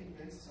I'm way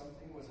convinced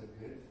something was a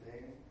good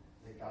thing,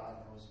 that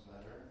God knows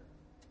better.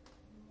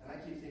 And I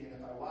keep thinking,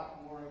 if I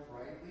walk more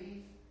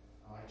uprightly,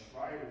 I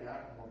try to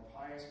act more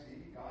pious,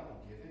 maybe God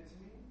will give it to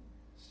me.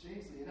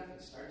 Strangely enough,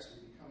 it starts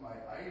to become my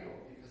idol,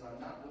 because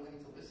I'm not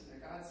willing to listen to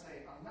God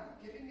say, I'm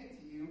not giving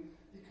it to you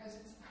because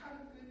it's not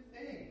a good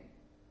thing.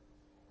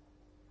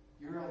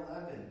 You're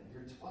 11,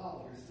 you're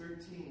 12, you're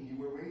 13, you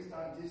were raised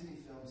on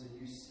Disney films, and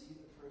you see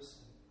the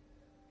person.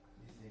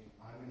 You think,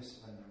 I'm going to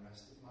spend the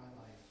rest of my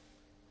life,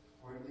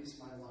 or at least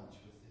my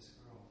lunch, with this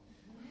girl.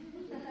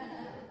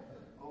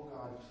 Oh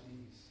God,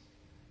 please,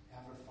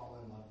 have her fall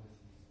in love with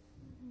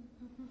me.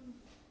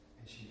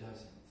 And she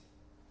doesn't.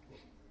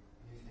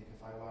 You think,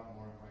 if I walk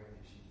more uprightly,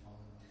 she'd fall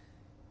in love with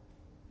me.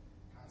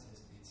 God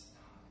says, it's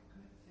not a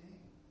good thing.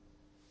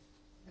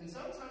 And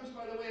sometimes,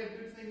 by the way, a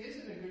good thing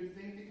isn't a good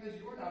thing because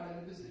you're not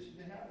in a position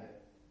to have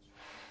it.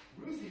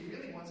 Ruthie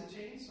really wants a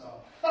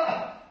chainsaw.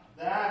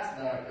 That's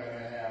not going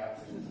to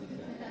happen.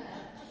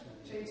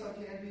 Chainsaw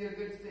can be a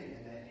good thing.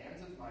 In the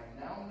hands of my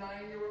now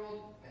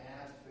 9-year-old,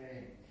 bad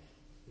thing.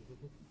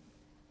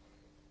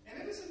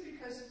 And it isn't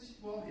because, she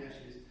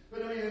is. But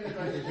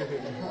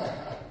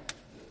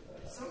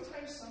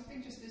sometimes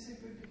something just isn't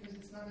good because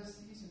it's not a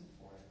season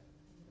for it.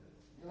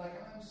 You're like,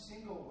 I'm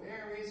single.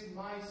 Where is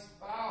my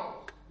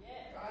spouse?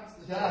 God's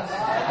the judge. I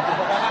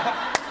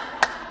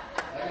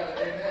got an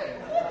amen.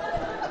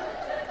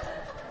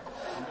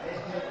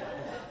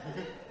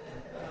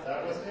 That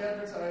wasn't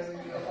advertising.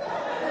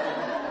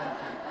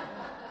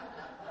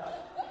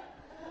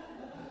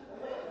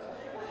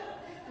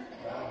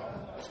 Wow.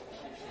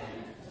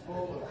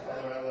 Full of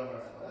color. I love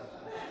our flesh.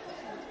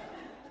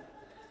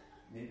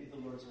 Maybe the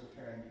Lord's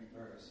preparing you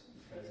first,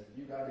 because if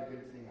you got a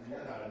good thing and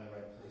you're not in the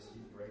right place,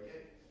 you break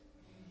it.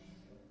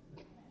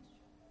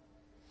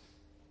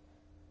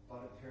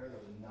 Bought a pair of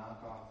those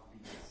knockoff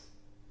beats.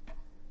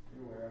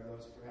 You're aware of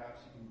those,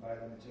 perhaps? You can buy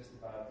them at just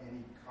about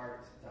any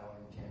cart down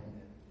in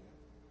Camden.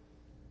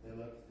 They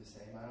look the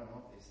same. I don't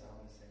know if they sound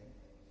the same.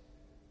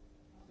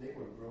 They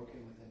were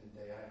broken within a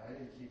day. I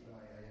didn't keep them.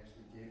 I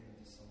actually gave them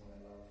to someone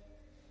I love.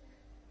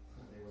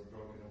 They were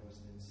broken almost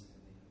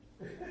instantly.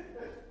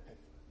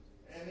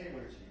 And they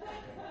were cheap.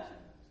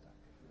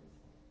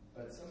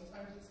 But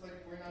sometimes it's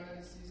like we're not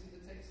in a season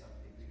to take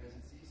something, because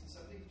it's easy.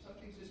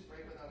 Something's just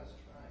break without us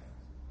trying,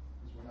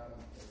 because we're not in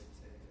a place to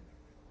take it.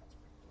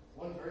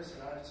 One verse,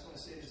 and I just want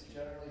to say this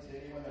generally to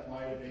anyone that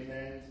might have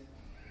amen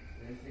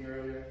anything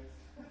earlier.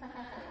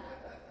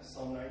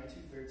 Psalm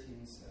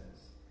 92:13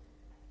 says,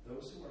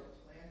 "Those who are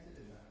planted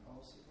in the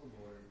house of the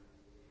Lord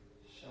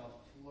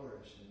shall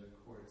flourish in the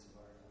courts of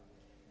our God."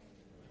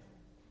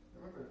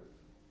 Remember,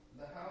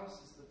 the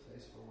house is the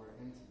place where we're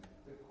intimate.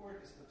 The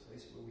court is the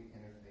place where we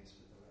interface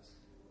with the rest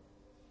of the world.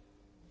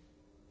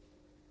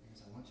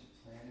 Because I want you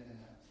planted in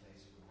that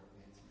place where we're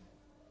intimate.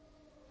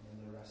 And in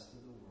the rest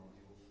of the world,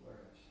 you will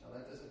flourish. Now,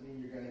 that doesn't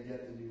mean you're going to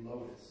get the new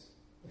Lotus.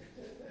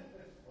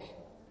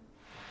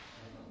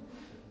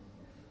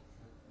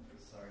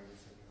 Sorry, we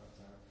took it up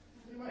time.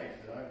 You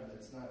might, but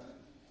that's not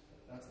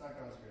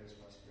God's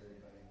greatest prosperity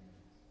by any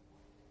means.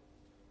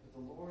 But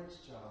the Lord's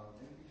job,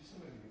 and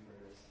some of you have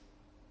heard this,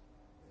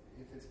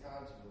 if it's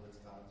God's will, it's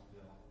God's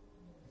will.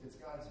 If it's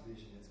God's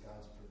vision, it's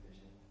God's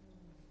provision.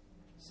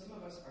 Some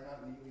of us are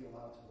not legally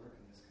allowed to work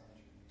in this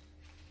country.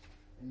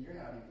 And you're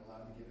not even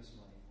allowed to give us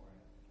money for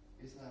it.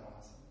 Isn't that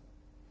awesome?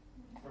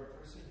 For a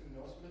person who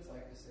knows what it's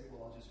like to say,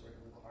 well, I'll just work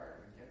a little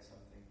harder and get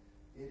something,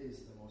 it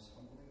is the most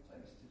humbling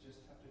place to just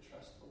have to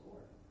trust the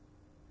Lord.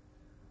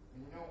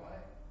 And you know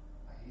what?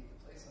 I hate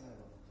the place and I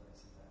love the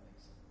place, if that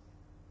makes sense.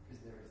 Because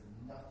there is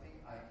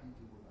nothing I can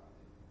do about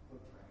it but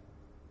pray.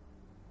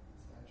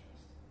 It's that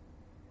trusting.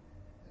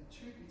 And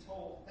truth be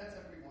told, that's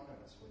every one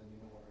of us, whether you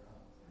know it or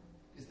not.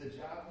 Because the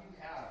job you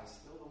have is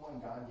still the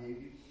one God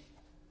gave you,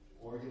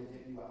 or He'll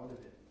get you out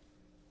of it.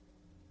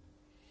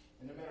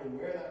 And no matter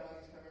where that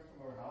money's coming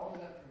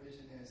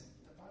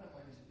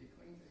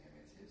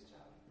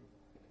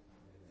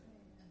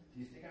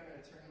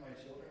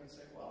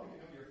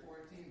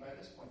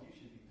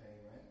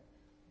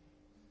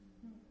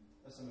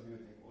some of you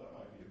would think, well, that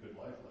might be a good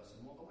life lesson.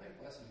 Well, the life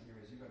lesson here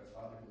is you've got a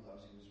Father who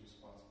loves you, who is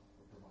responsible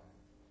for providing.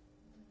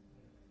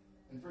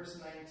 In verse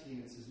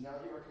 19, it says, now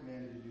you are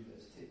commanded to do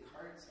this. Take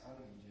carts out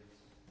of Egypt.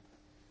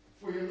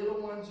 For your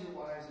little ones, your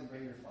wives, and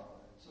bring your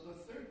father. So the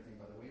third thing,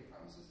 by the way, he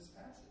promises this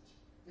passage.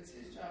 It's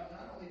his job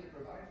not only to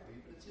provide for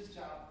you, but it's his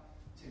job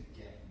to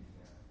get you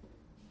there.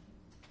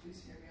 Please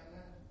hear me on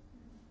that.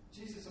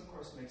 Jesus, of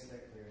course, makes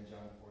that clear in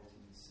John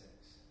 14:6.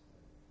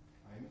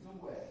 I am the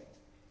way,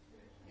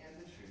 and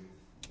the truth,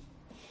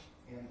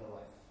 and the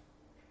life.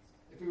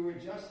 If we were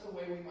just the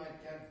way, we might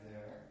get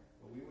there,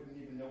 but we wouldn't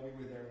even know we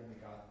were there when we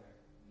got there.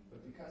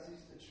 But because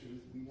he's the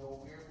truth, we know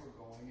where we're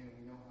going, and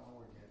we know how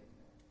we're getting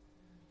there.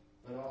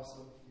 But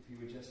also, if he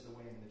were just the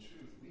way and the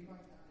truth, we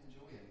might not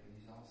enjoy it, but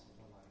he's also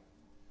the life.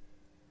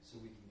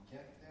 So we can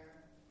get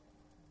there,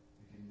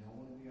 we can know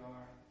when we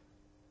are,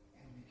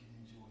 and we can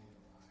enjoy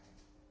the ride.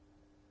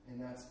 And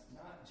that's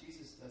not,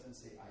 Jesus doesn't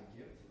say, I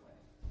give the way.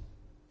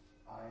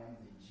 I am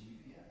the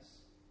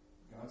GPS,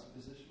 God's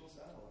positional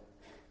satellite.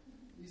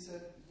 He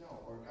said,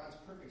 no, or God's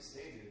perfect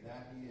Savior,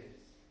 that he is.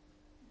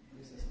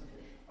 He says, look,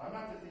 I'm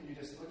not the thing you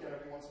just look at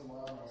every once in a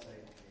while and I'll say,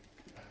 okay,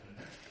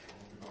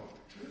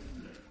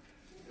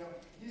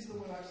 he's the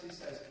one who actually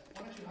says,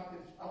 why don't you hop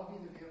in? I'll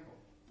be the vehicle.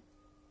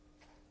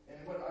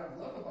 And what I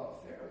love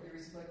about Pharaoh here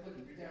is like, look,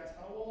 your dad's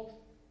how old?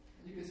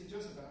 And you can see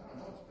Joseph, I don't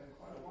know, it's been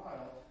quite a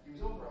while. He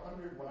was over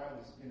 100 when I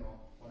was,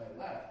 when I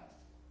left.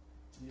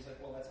 And he's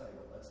like, well, that's how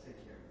you go. Let's take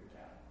care of your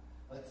dad.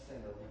 Let's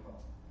send a limo.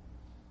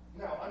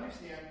 Now,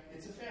 understand,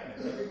 it's a famine.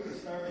 Everybody's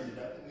starving to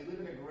death, and we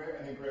live in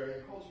an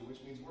agrarian culture, which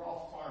means we're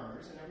all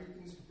farmers, and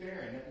everything's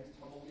barren. That means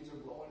tumbleweeds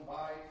are blowing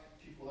by.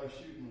 People are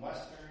shooting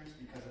westerns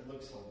because it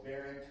looks so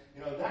barren.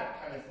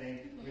 That kind of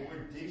thing.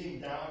 We're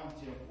digging down,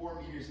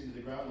 4 meters into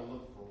the ground to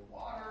look for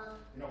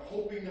water,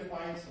 hoping to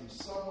find some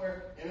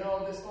somewhere.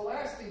 The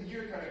last thing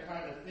you're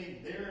kind of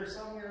think there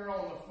somewhere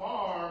on the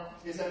farm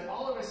is that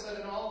all of a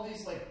sudden all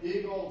these like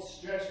big old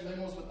stretch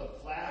limos with the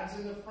flags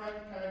in the front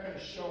kind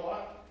of show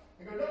up.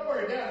 And go, don't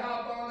worry, Dad,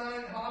 hop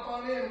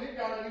on in. We've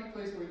got a new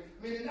place for you.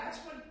 And that's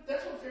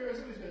what Pharaoh's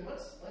always been.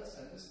 Let's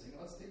send this thing.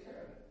 Let's take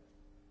care of it.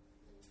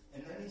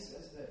 And then he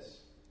says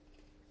this.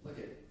 Look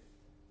at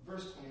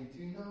verse 20.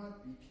 Do not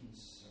be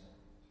concerned.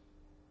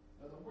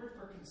 Now, the word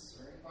for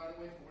concern, by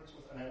the way, for what it's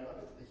worth, and I love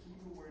it, the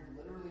Hebrew word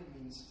literally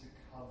means to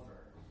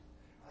cover.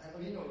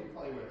 You're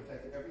probably aware of the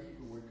fact that every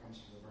Hebrew word comes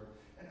from the verb.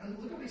 And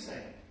look what he's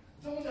saying.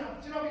 Do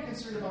not be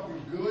concerned about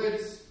your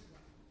goods,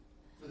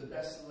 for the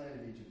best land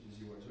of Egypt is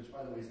yours, which,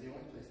 by the way, is the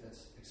only place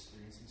that's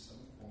experiencing some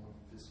form of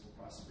physical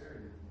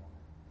prosperity at the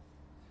moment.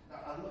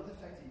 Now, I love the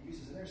fact that he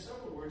uses, and there are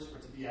several words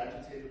for it to be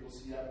agitated. We'll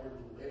see that word a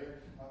little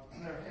later.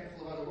 And there are a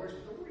handful of other words,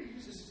 but the word he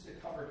uses is to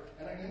cover.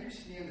 And I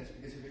understand this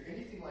because if you're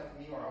anything like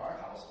me or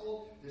our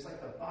household, there's like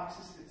the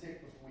boxes to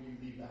tick before you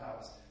leave the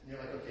house. And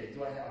you're like, okay,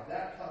 do I have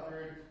that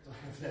covered? Do I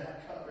have that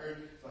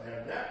covered? Do I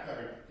have that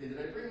covered? Okay, did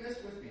I bring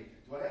this with me?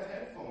 Do I have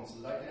headphones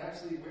so that I can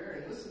actually wear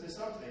and listen to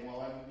something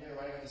while I'm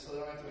writing on this so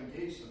that I don't have to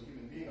engage some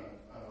human being on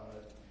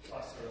a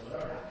bus or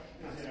whatever?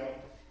 Because,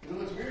 it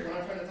looks weird when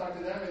I'm trying to talk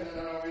to them and then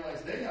I don't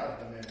realize they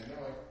have them in. And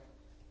they're like,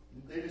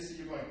 they just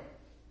see you going,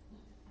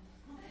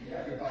 you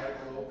have your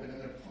Bible open and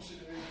they're pushing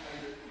it in.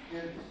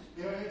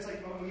 And it's like,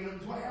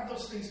 do I have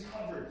those things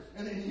covered?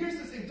 And then here's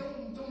the thing,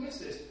 don't miss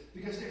this,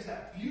 because there's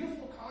that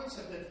beautiful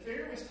concept that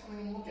Pharaoh is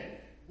telling him, look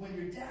at, when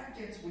you get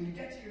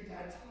to your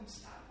dad, tell him,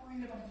 stop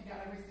worrying about if you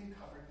got everything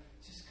covered.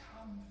 Just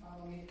come,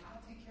 follow me,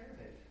 I'll take care of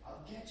it.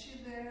 I'll get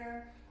you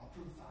there, I'll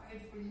provide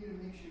for you to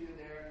make sure you're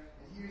there,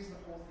 and here's the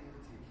whole thing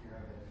to take care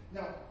of it.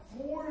 Now,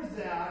 for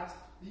that,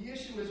 the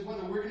issue is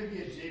whether we're going to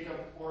be a Jacob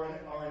or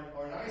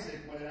an Isaac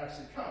when it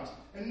actually comes.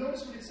 And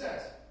notice what it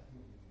says.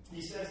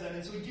 He says that,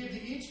 and so he gave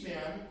to each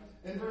man,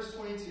 in verse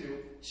 22,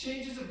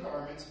 changes of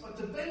garments, but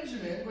to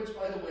Benjamin, which,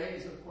 by the way,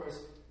 is, of course,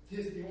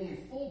 the only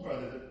full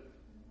brother that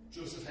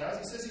Joseph has,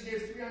 he says he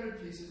gave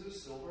 300 pieces of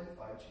silver and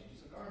 5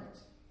 changes of garments.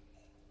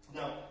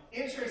 Now,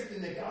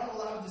 interesting that God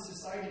allowed the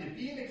society to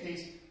be in the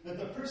case that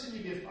the person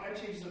you give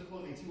 5 changes of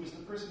clothing to is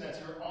the person that's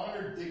your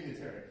honored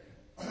dignitary.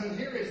 And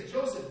here is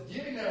Joseph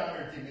giving that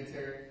honored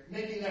dignitary,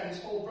 making that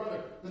his whole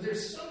brother. But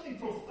there's something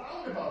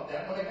profound about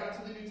that when I got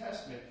to the New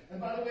Testament. And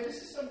by the way,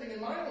 this is something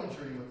in my own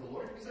journey with the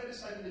Lord, because I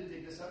decided to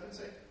dig this up and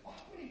say, how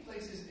many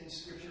places in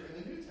Scripture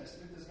in the New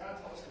Testament does God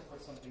tell us to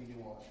put something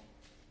new on?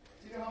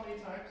 Do you know how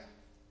many times?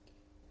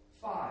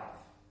 5.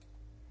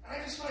 And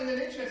I just find that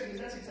interesting,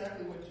 because that's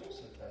exactly what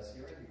Joseph does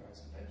here in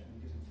regards to Benjamin.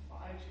 He gives him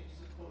 5 changes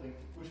of clothing,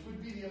 which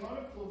would be the amount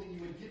of clothing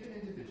you would give an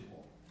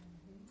individual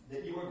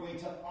that you are going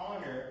to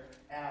honor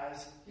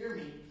as, hear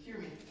me,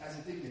 as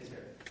a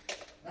dignitary.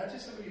 Not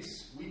just somebody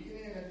who's squeaking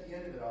in at the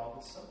end of it all,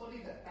 but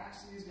somebody that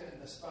actually is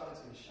the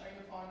spotlight's going to shine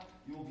upon.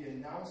 You will be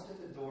announced at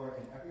the door,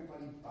 and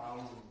everybody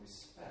bows in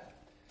respect.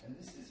 And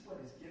this is what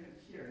is given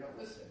here. Now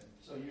listen,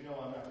 so you know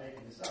I'm not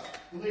making this up.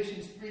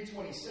 Galatians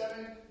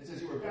 3:27, it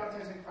says, you were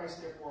baptized in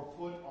Christ, therefore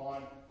put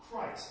on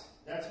Christ.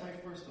 That's my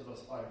first of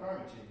those 5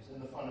 garment changes,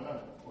 and the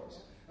fundamental, of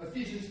course.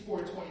 Ephesians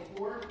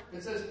 4:24,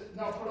 it says,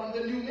 now put on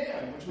the new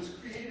man, which was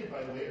created,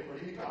 by the way,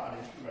 according to God,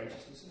 in true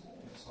righteousness and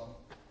holiness. So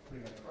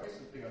putting on Christ,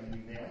 it's putting on the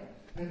new man.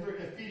 And for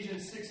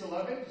Ephesians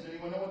 6:11, does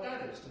anyone know what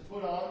that is? To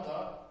put on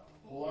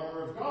the whole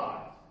armor of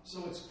God.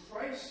 So it's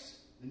Christ,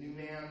 the new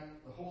man,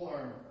 the whole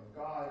armor of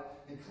God.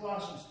 In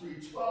Colossians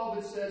 3:12,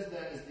 it says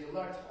that as the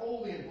elect,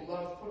 holy and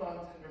beloved, put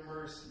on tender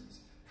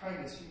mercies,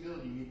 kindness,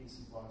 humility, meekness,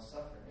 and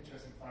long-suffering.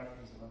 Interesting 5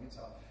 things that let me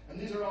tell. And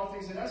these are all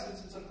things, in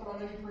essence, it's a put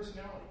on any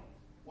personality.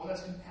 One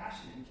that's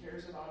compassionate and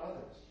cares about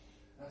others.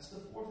 That's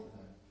the fourth of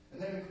them.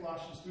 And then in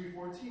Colossians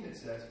 3:14 it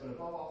says, but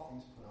above all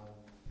things put on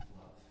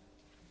love,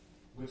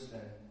 which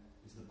then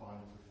is the bond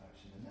of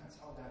perfection. And that's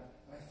how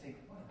that, and I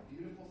think, what a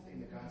beautiful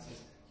thing that God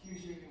says,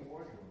 here's your new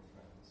wardrobe,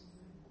 friends.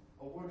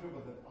 A wardrobe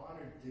of an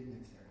honored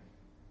dignitary.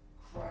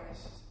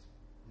 Christ,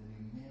 the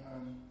new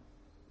man,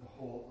 the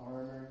whole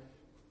armor,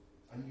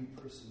 a new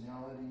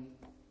personality,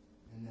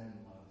 and then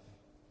love.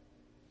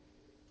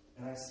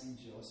 And I see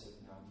Joseph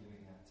now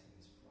giving that to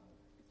his brother.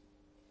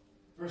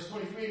 Verse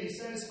 23, and he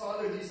sent his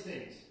father these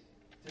things.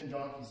 10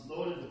 donkeys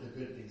loaded with the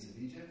good things of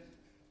Egypt,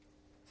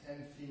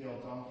 10 female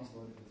donkeys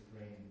loaded with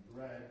grain and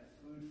bread,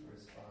 food for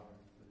his father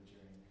for the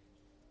journey.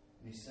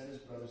 And he sent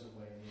his brothers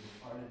away, and he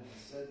departed, and he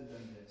said to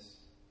them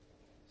this,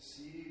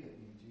 see that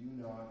you do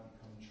not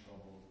become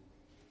troubled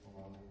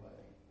along the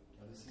way.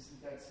 Now this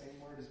isn't that same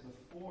word as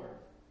before.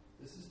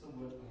 This is the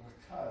word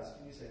rakaz.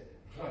 Can you say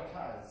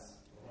rakaz?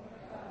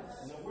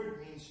 And the word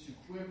means to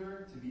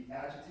quiver, to be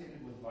agitated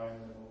with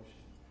violent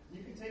emotion.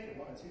 You can take it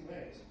one of two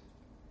ways.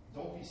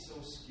 Don't be so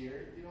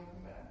scared you don't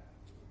come back.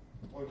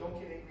 Or don't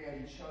get angry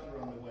at each other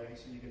on the way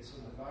so you get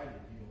so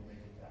divided you don't make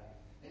it back.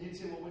 And you'd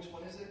say, well, which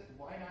one is it?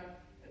 Why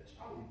not? It's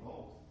probably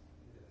both.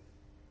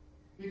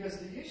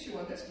 Because the issue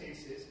in this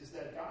case is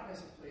that God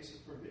has a place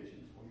of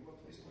provision for you, a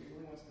place where He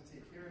really wants to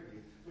take care of you.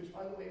 Which,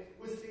 by the way,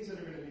 with things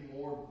that are going to be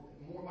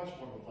much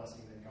more of a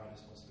blessing than God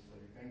just wants to fill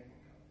your bank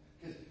book up.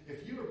 Because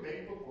if your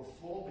bank book were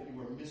full, but you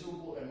were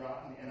miserable and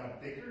rotten and a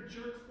bigger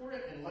jerk for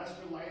it and less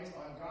reliant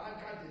on God,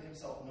 God did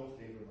Himself no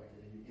favor by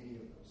giving you any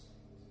of those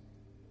things.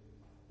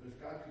 But if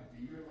God could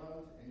be your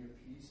love and your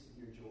peace and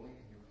your joy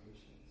and your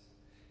patience,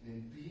 and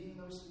in being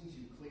those things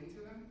you cling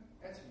to them,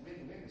 that's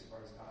win-win as far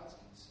as God's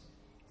concerned.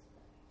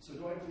 So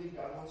do I believe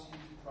God wants you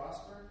to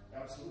prosper?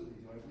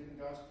 Absolutely. Do I believe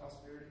in God's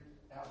prosperity?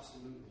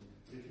 Absolutely.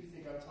 But if you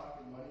think I'm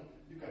talking money,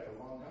 you've got the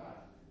wrong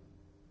God.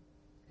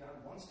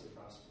 God wants to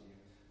prosper you.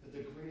 But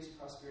the greatest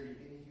prosperity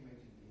any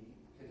human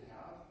could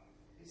have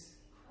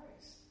is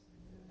Christ.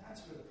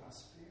 That's where the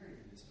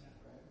prosperity is, my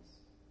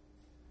friends.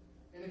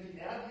 And if you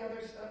add the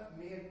other stuff,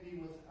 may it be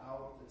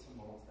without the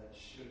tumult that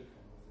should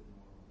come with it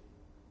normally.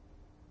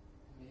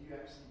 And may you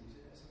actually use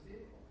it as a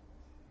vehicle.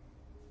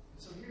 And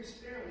so here's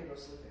Pharaoh, he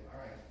goes looking. All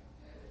right,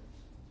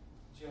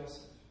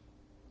 Joseph,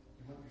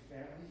 you want your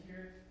family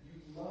here? You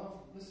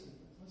love, listen,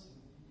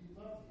 you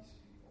love these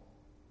people.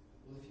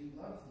 Well, if you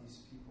love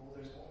these people,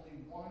 there's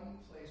only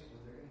one place where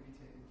they're going to be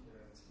taken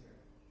care of. It's here.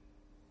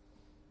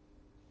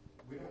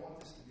 We don't want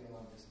this to be a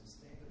long distance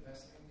thing. The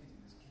best thing we can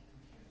do is get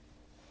them here.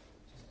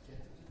 Just get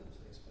them to the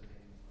place where they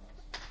can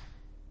prosper.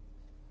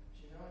 But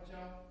you know what,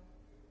 Joe?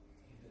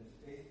 You've been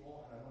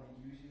faithful, and I want to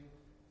use you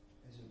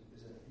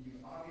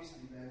you've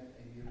obviously been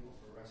a vehicle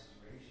for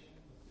restoration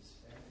with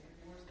this family of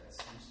yours that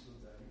seems to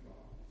have done you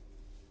wrong.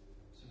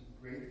 So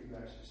great that you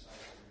exercise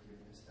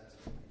forgiveness. That's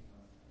what we've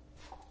done.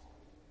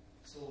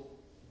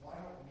 So why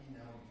don't we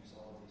now use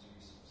all of these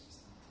resources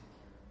to take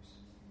care of you so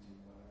you can do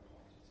what I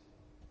called you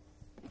to?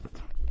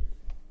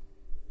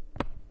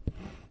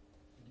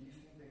 Do you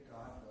think that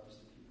God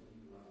loves the people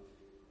you love?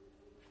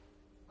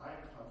 I'm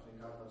confident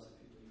God loves the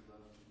people you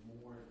love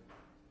more than you.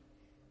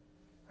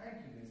 I'm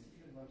convinced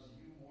He even loves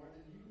you more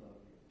than you love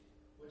you,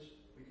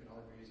 which we can all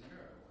agree is a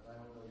miracle. And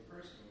I don't know you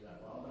personally that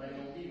well, but I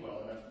know me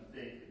well enough to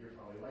think that you're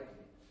probably like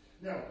me.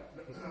 Now,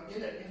 if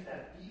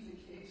that be the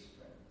case,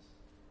 friends,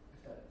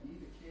 if that be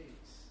the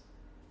case,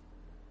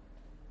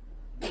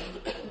 did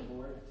the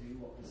Lord do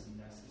what was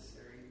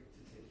necessary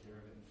to take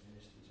care of it and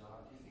finish the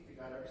job? Do you think that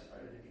God ever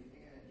started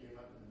anything and gave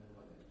up in the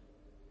middle of it?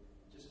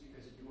 Just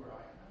because you or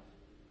I have?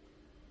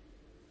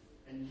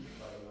 And you,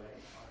 by the way,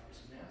 are His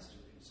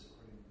masterpiece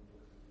according to the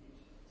book of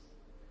Ephesians.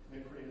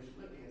 And according to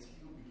Philippians, He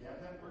who began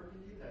that work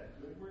in you, that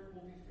good work,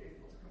 will be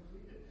faithful to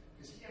complete it.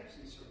 Because He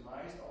actually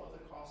surmised all of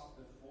the costs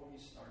before He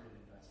started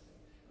investing.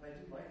 And I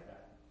do like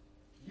that.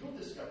 You'll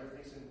discover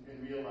things and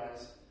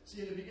realize,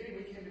 see, in the beginning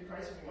we came to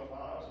Christ and we went,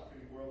 wow, that was a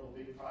pretty horrible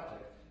big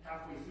project.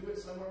 Halfway through it,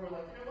 somewhere we're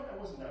like, you know what, that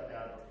wasn't that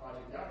bad of a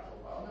project after a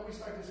while. And then we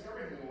start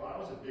discovering, wow, that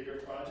was a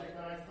bigger project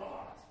than I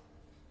thought.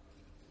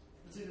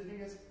 But see, the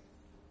thing is,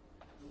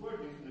 the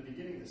Lord knew from the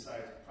beginning the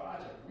size of the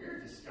project.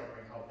 We're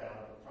discovering how bad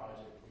of a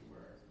project we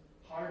were.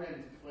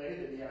 Hardened clay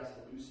that He has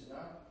to loosen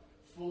up,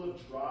 full of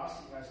dross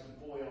He has to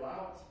boil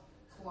out,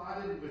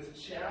 clotted with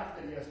chaff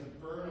that He has to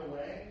burn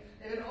away.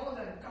 And in all of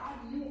that, God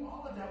knew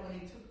all of that when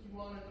He took you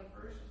on in the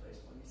first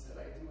place, when He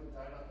said, I do and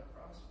died on the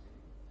cross for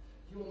you.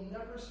 You will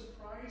never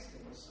surprise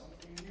Him with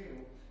something new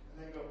and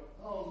then go,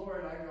 oh,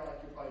 Lord, I know like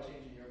you're probably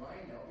changing your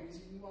mind now,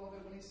 because He knew all of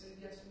it when He said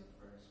yes in the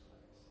first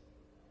place.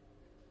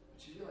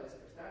 But you realize,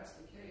 if that's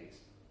the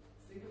case,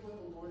 think of what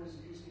the Lord is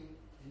using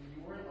in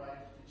your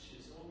life to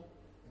chisel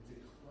and to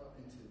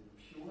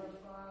purify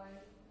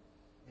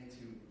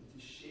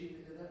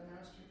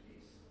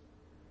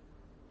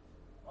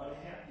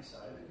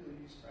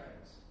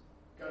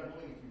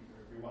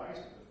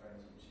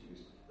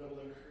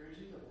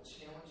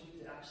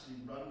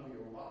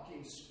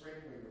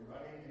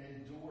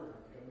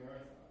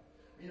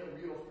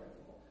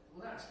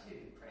ask,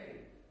 hey,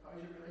 pray. How's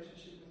your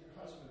relationship with your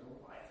husband or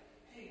wife?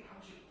 Hey,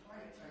 how's your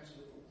quiet times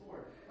with the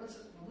Lord? What's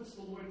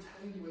the Lord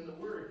telling you in the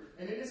Word?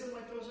 And it isn't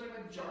like those are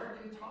like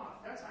jargon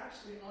talk. That's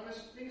actually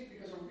honest things,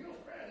 because a real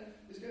friend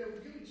is going to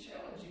really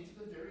challenge you to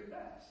the very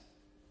best.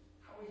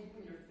 How are you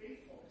in your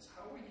faithfulness?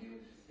 How are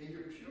you in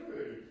your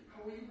purity?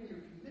 How are you in your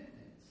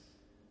commitments?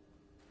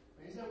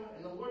 And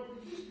the Lord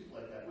will use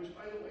people like that, which,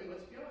 by the way,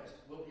 let's be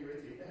honest, will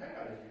irritate the heck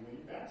out of you when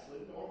you're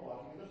backslidden or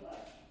walking in the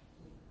flesh.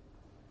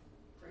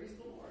 Praise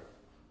the Lord.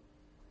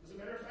 As a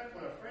matter of fact,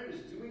 when a friend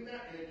is doing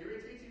that and it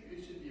irritates you,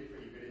 it should be a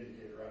pretty good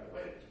indicator right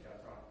away that you've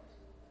got problems.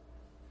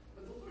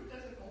 But the Lord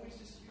doesn't always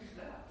just use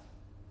that.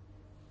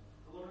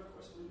 The Lord, of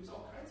course, will use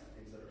all kinds of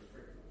things that are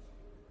friction.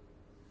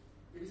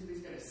 Because if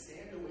He's going to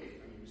sand away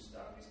from you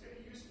stuff, He's going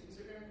to use things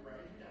that are going to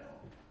grind you down.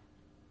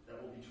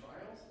 That will be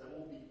trials. That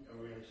will be a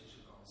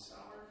relationship gone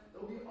sour.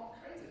 There will be all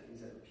kinds of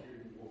things that appear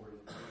to be over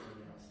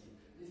nasty.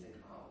 And you think,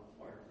 oh,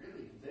 Lord,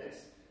 really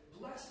this?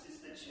 Blessed is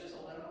the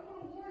chisel. And I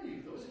want to warn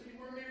you, those of you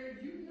who are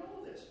married, you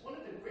know this. One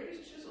of the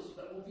greatest chisels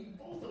that will be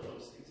both of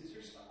those things is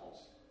your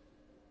spouse.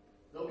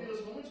 There'll be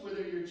those moments where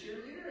they're your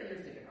cheerleader and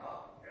you're thinking,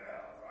 oh,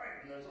 yeah,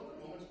 right. And there's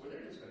other moments where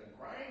they're just going to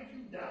grind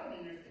you down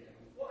and you're thinking,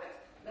 what?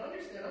 Now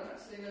understand, I'm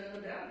not saying that in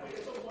a bad way.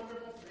 It's a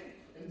wonderful thing.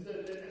 And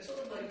it's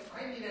sort of like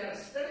finding an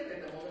aesthetic at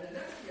the moment, and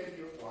that's the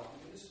idea of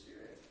walking in the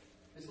Spirit.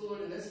 It's the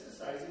Lord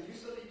anesthetizes you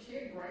so that you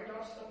can't grind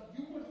off stuff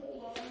you would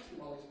hold on to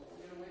while He's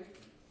pulling it away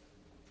from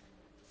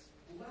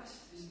you.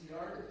 Blessed is the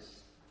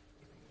artist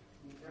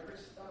who never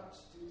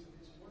stops doing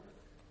his work.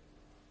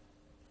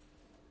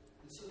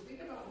 And so think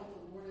about what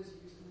the Lord has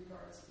used in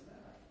regards to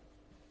that.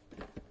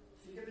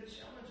 Think of the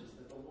challenges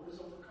that the Lord has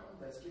overcome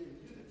that's given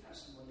you the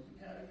testimony you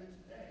have even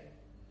today.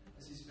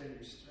 As He's been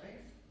your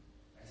strength,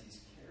 as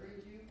He's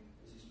carried you,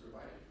 as He's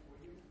provided for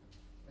you.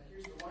 Now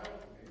here's the wild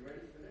thing. Are you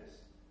ready for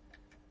this?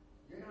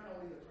 You're not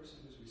only the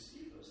person who's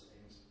received those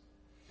things,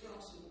 you're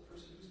also the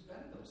person who's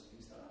been those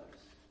things to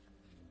others.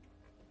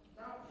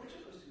 Now, which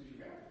of those two would you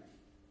rather be?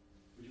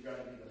 Would you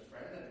rather be the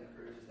friend that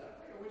encourages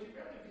that way, or would you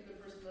rather be the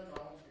person that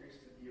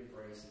volunteers to be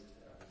abrasive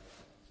to everyone?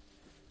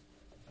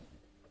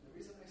 The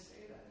reason I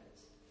say that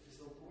is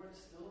the Lord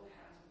still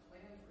has a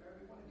plan for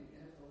every one of you.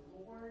 And if the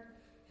Lord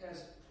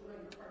has put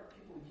on your heart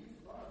people you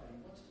love and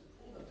wants to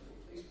pull them to a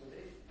place where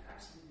they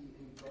actually be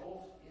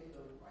engulfed in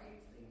the right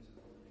things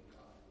of the living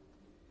God,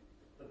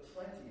 the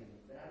plenty and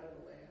the fat of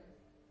the land,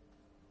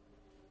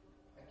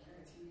 I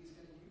guarantee He's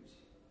going to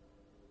use you.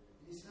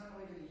 And He's not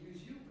only going to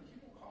use you, but He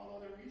will call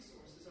other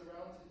resources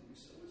around to do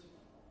so as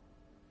well.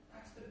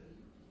 That's the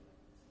beauty of it.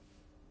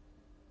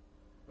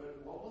 But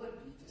what will it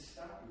be to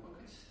stop you? What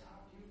could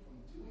stop you from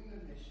doing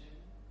the mission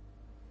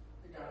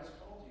that God has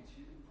called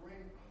you to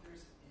bring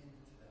others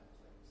into that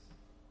place?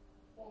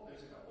 Well,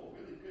 there's a couple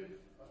really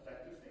good,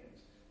 effective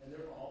things. And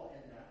they're all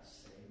in that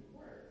same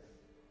word.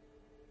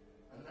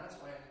 And that's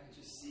why I can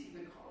just see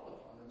the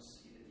call upon them,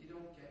 see that you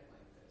don't get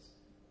like this.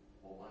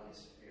 Well, one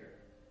is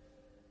fear.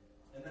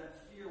 And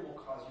that fear will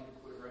cause you to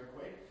quit right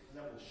quick, and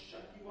that will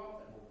shut you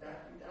up, that will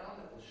back you down,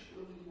 that will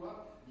shrivel you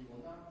up, and you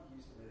will not be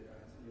used the way that God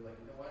has. And you're like,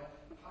 you know what?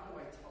 How do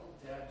I tell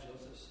Dad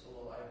Joseph's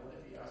still alive? What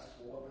if he asks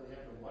for what really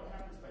happened? What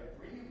happens if I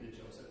bring him to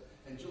Joseph?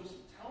 And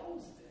Joseph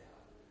tells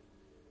Dad,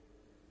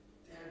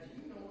 Dad,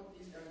 do you know what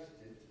these guys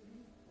did to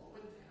me? What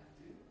would Dad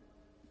do?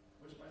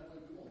 Which, by the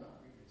way, we will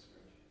not read in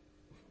Scripture.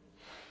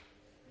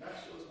 And that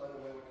shows, by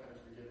the way, what kind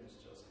of forgiveness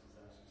Joseph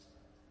has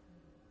exercised.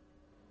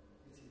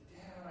 He'd say,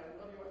 Dad, I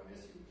love you, I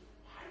miss you.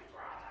 My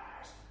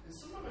brothers! And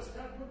some of us,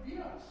 that would be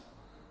us.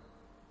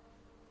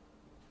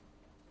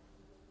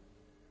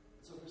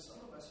 So for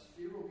some of us,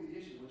 fear will be the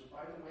issue, which,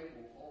 by the way,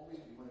 will always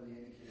be one of the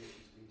indicators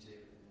between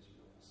Jacob and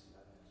Israel. We'll see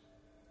that next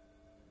week.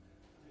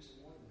 But there's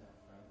more than that,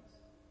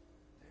 friends.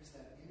 There's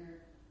that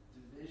inner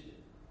division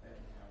that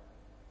can happen.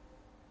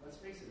 Let's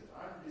face it, if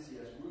I'm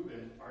busy as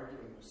Reuben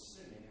arguing with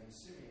Simeon, and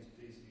Simeon's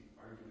busy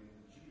arguing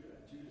with Judah,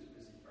 and Judah's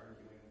busy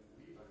arguing with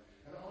Levi,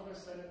 and all of a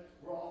sudden,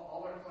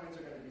 all our clans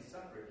are going to be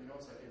separate. You know,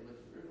 it's like, hey, look,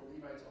 we're the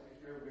Levites over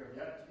here, we have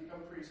yet to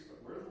become priests,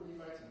 but we're the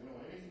Levites, and we don't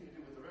want anything to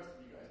do with the rest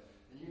of you guys.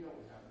 And you know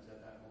what happens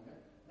at that moment.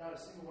 Not a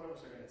single one of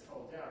us are going to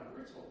tell Dad.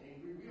 We're so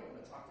angry, we don't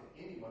want to talk to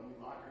anyone. We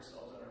lock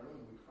ourselves in our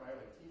room, we cry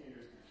like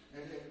teenagers.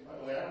 And by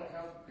the way, I don't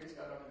have, praise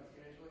God, I'm not a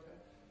teenager like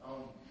that.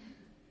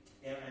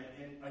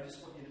 And I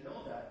just want you to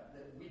know that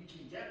we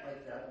can get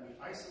like that, and we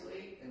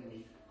isolate, and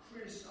we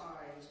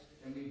criticize,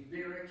 and we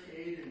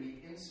barricade, and we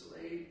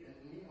insulate, and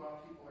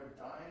meanwhile people are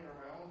dying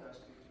around us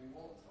because we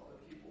won't tell the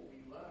people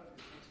we love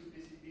because we're too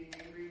busy being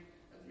angry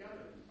at the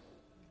other people.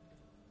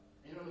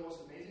 And you know the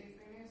most amazing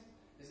thing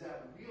is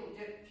that we'll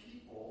get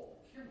people,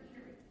 hear me,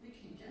 we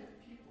can get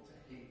people to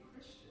hate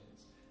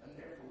Christians, and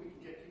therefore we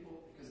can get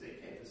people, because they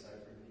can't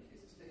decide for many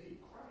cases, to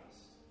hate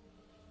Christ.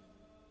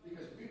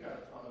 Because we've got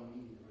a problem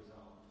we need to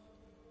resolve.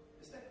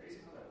 Isn't that crazy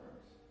how that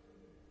works?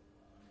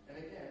 And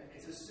again,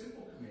 it's a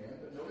simple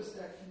command, but notice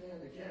that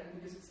command again,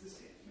 because it's the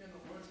same command the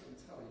Lord's going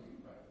to tell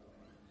you, by the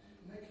way.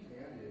 And that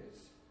command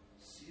is,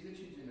 see that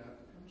you do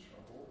not become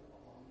troubled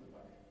along the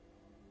way.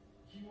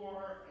 You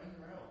are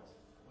unraveled,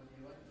 whether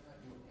you like it or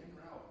not, you're in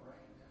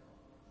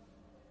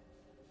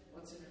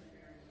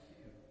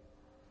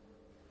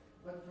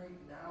What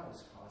right now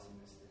is causing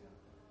this to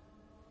happen?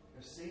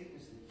 If Satan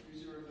is the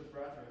accuser of the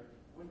brethren,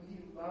 wouldn't he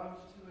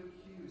love to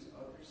accuse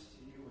others to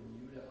you and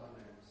you to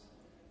others?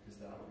 Because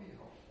that would be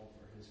helpful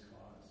for his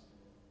cause.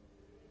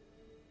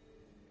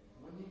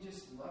 Wouldn't he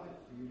just love it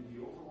for you to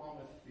be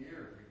overwhelmed with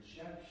fear,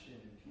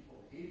 rejection, and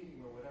people hating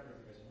you or whatever?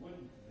 Because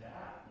wouldn't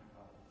that be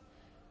powerful?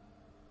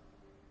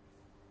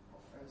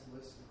 Well, friends,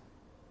 listen.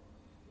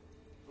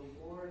 The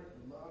Lord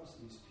loves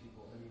these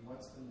people and he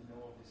wants them to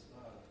know of his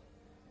love.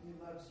 And he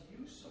loves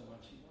you so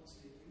much, he wants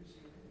to use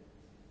you in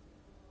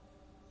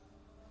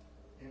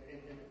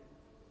it.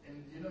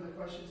 And you know the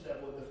questions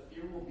that the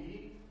fear will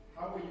be,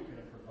 how are you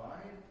going to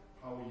provide?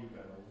 How are you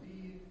going to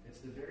lead? It's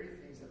the very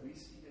things that we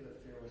see here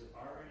that Pharaoh was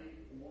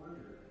already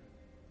ordered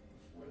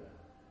before that.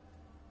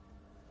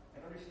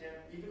 And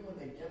understand, even when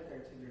they get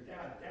there to their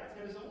dad's got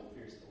his own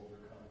fears to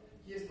overcome.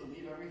 He has to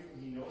leave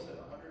everything he knows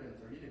at 130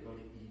 to go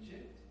to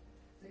Egypt.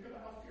 Think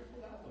about how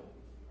fearful that would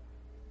be.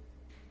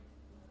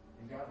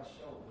 And God will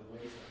show the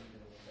ways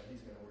that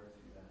he's going to work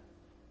through that.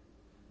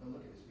 Now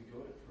look at this. We go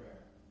to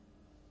prayer.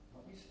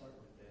 Let me start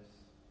with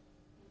this.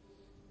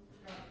 If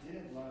God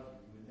didn't love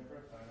you, he would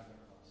never have died on the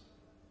cross.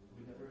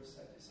 He would never have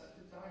sent his son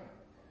to die on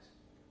the cross.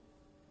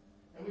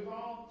 And we've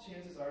all,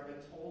 chances are,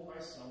 been told by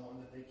someone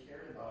that they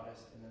cared about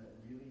us and then it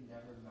really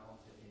never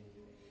amounted to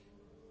anything.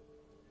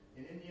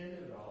 And in the end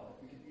of it all,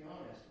 if we could be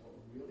honest, what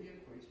really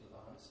equates with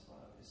honest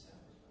love is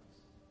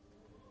sacrifice.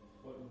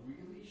 What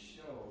really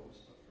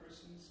shows a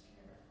person's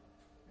care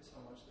is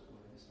how much they're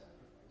willing to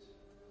sacrifice.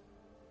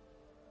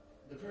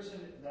 The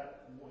person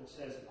that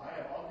says, I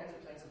have all kinds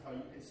of plans of how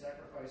you can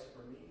sacrifice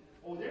for me,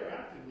 oh, they're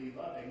actively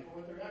loving, but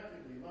what they're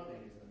actively loving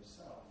is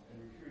themselves and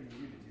recruiting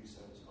you to do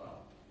so as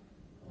well.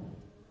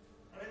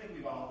 And I think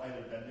we've all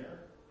either been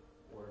there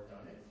or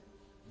done it,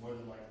 more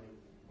than likely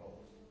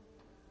both.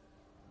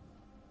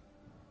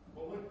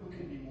 But what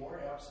could be more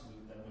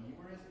absolute than when you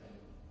were his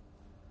enemy,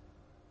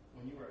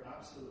 when you were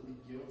absolutely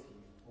guilty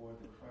for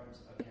the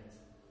crimes against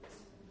this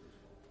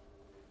individual,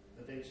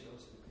 that they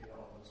chose to pay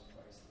all those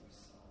prices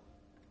themselves,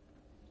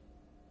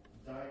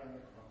 dying on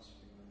the cross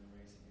for you and then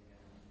raising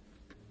again.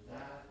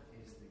 That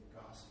is the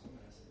gospel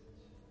message,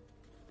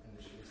 and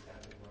the short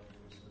statement of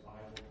which the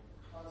Bible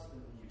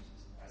constantly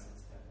uses as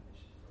its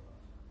definition for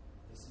love.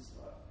 This is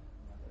love.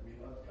 Not that we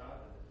love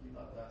God, but that he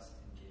loved us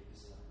and gave his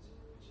son as a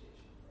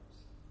propitiation for our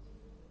sins.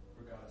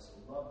 For God so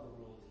loved the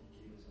world,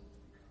 he gave his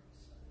only begotten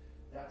son.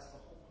 That's the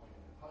whole point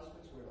of it.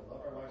 Husbands, we're to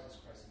love our wives as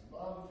Christ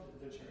loved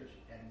the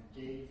church and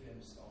gave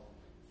himself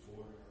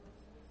for her.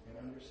 And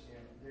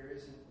understand, there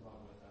isn't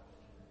love without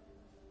fear.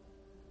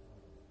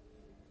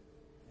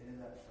 And in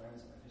that,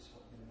 friends, I just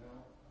want you to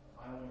know,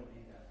 I want to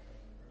be that kind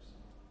of person.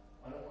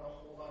 I don't want to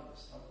hold on to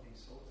something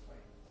so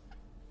tight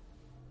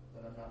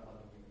that I'm not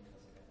loving you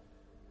because of it.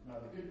 Now,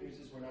 the good news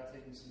is we're not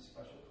taking some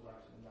special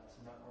collection, and that's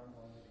not where I'm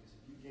going, because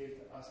if you gave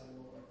to us in a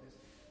moment like this,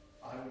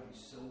 I would be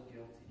so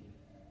guilty,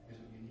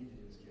 because what you need to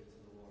do is give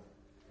to the Lord.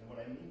 And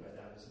what I mean by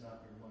that is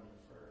not your money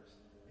first.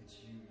 It's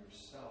you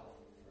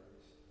yourself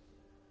first.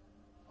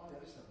 All the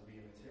other stuff will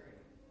be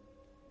immaterial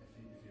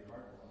if your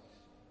heart belongs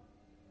to me.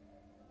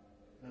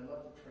 And I'd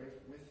love to pray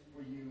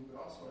for you,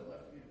 but also I'd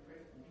love for you to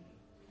pray for me.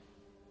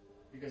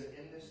 Because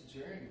in this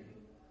journey,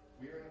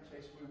 we are in a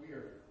place where we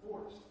are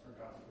forced for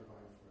God to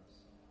provide for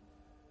us.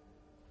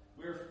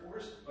 We are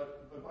forced,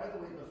 but by the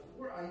way,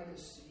 before I even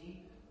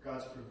see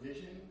God's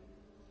provision,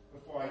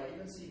 before I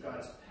even see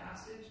God's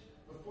passage,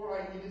 before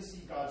I even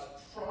see God's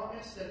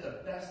promise that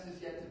the best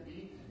is yet to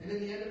be, and in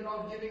the end of it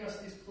all, giving us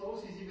these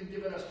clothes, he's even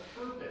given us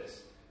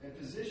purpose and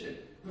position.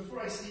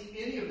 Before I see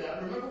any of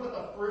that, remember what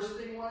the first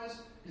thing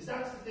was? Because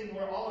that's the thing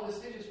where all of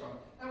this hinges from.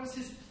 That was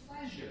his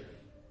pleasure.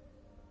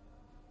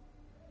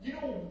 You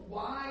know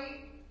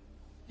why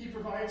he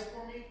provides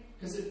for me?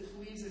 Because it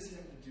pleases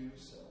him to do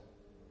so.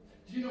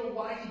 Do you know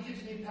why he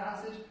gives me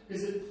passage?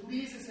 Because it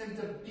pleases him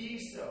to be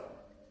so.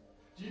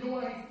 Do you know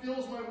why he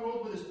fills my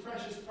world with his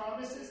precious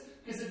promises?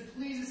 Because it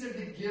pleases him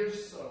to give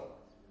so.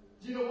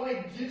 Do you know why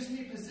he gives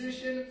me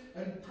position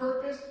and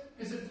purpose?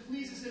 Because it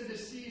pleases him to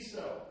see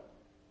so.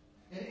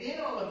 And in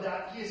all of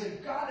that, he is a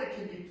God that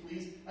can be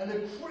pleased. And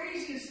the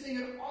craziest thing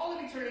in all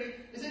of eternity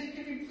is that he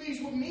can be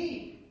pleased with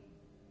me.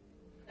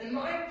 And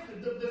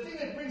the thing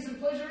that brings him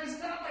pleasure is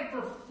not my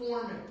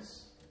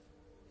performance.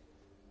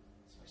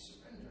 It's my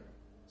surrender.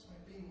 It's my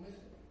being with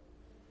him.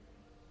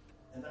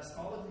 And thus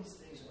all of these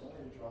things are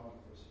only to draw me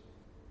closer to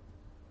him.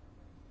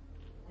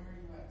 Where are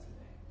you at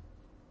today?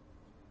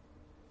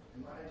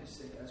 And might I just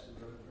say, as we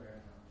go to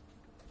prayer now,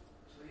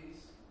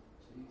 please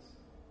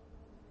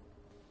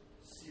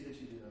see that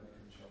you do not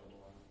become troubled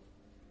one.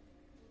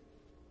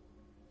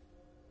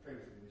 Pray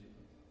with me, would you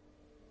please?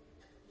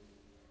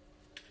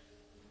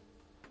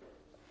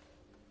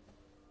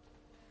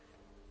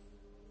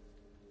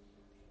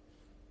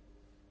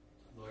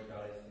 Lord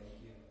God, I thank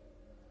you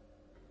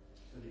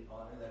for the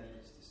honor that it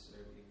is to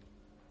serve you.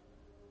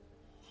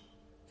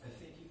 I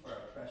thank you for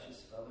our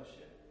precious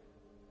fellowship.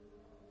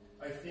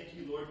 I thank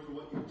you, Lord, for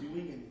what you're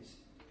doing in these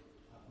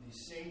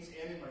saints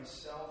and in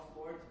myself,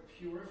 Lord, to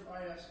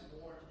purify us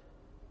more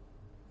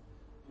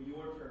for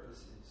your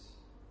purposes.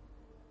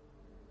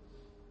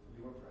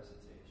 your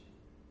presentation.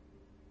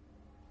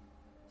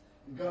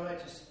 And God, I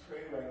just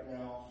pray right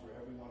now for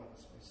every one of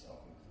us,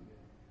 myself included.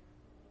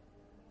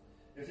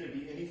 If there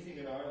be anything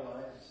in our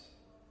lives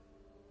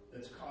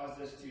that's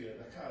caused us to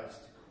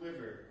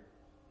quiver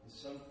in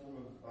some form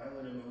of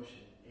violent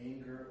emotion,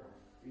 anger or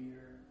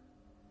fear,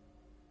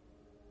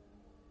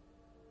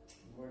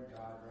 Lord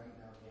God, right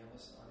now, nail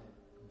us on it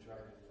and drive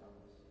it from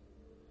us.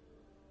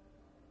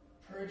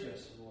 Purge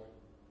us, Lord,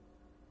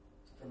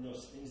 from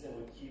those things that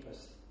would keep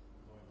us,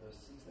 Lord, those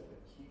things that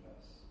would keep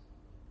us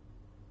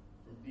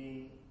from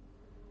being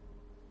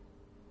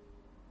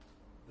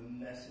the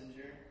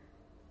messenger,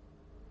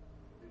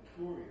 the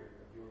courier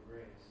of your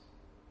grace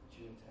that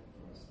you intend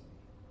for us to be.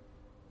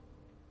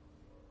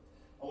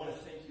 I want to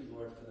thank you,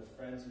 Lord, for the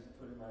friends you've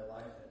put in my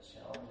life that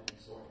challenge and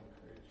exhort and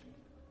encourage me.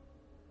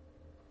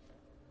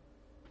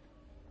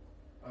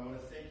 I want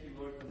to thank you,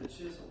 Lord, for the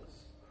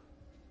chisels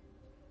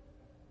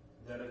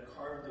that have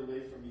carved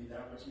away from me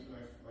that which even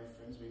my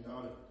friends may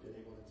not have been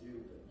able to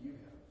do, but you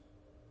have.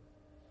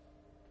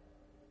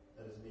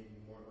 That has made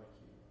me more like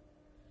you.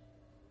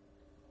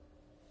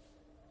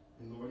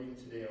 And Lord, even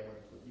today I want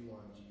to put you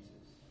on,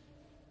 Jesus.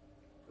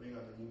 Putting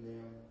on the new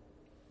man,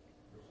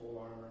 your whole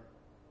armor,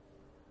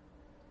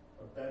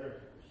 a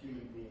better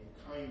human being,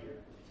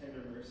 kinder, with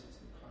tender mercies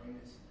and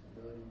kindness,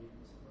 humility,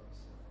 meekness, and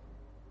long-suffering.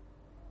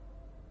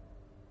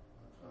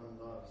 I put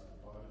on love as the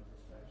bond of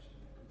perfection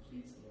that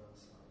completes the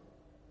ensemble.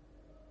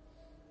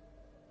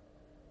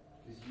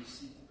 Because you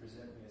seek to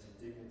present me as a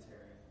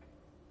dignitary,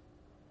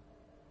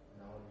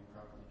 and I want to be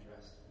properly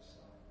dressed for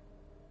so.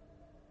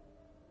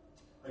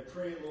 I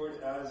pray,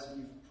 Lord, as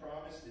you've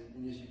promised and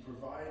as you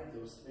provide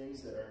those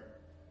things that are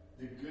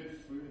the good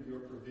fruit of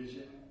your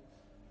provision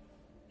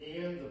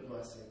and the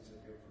blessings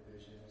of your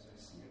provision, as I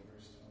see in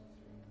verse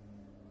 23.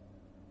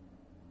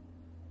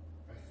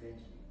 I thank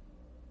you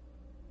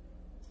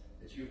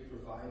that you have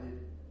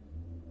provided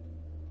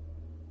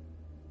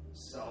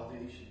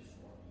salvation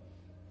for me,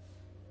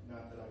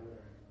 not that I would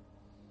earn.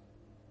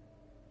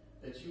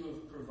 That you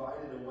have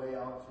provided a way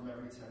out from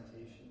every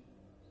temptation.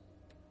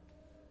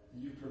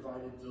 That you've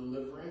provided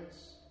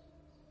deliverance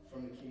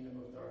from the kingdom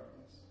of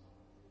darkness,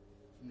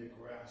 from the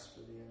grasp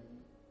of the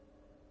enemy.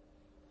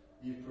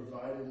 You've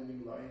provided a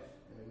new life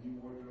and a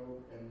new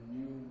wardrobe and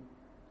new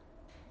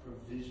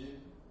provision.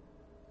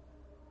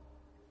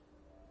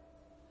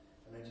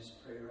 And I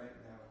just pray right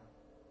now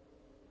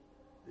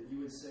that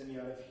you would send me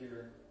out of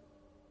here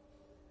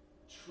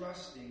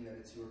trusting that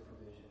it's your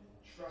provision,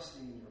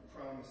 trusting in your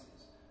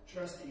promises,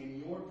 trusting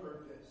in your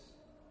purpose,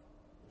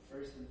 but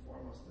first and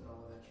foremost in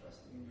all of that,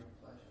 trusting in your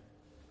pleasure.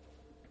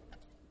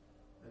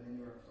 That in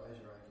your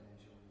pleasure I can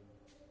enjoy you.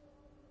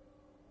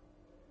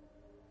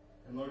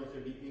 And Lord, if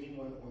there be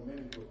anyone or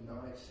many who have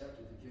not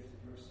accepted the gift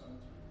of your Son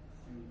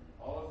through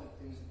all of the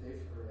things that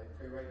they've heard, I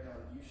pray right now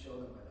that you show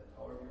them by the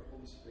power of your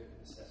Holy Spirit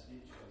the necessity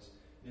of choice.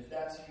 And if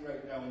that's you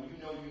right now, and you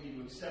know you need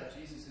to accept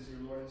Jesus as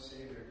your Lord and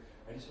Savior,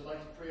 I just would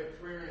like to pray a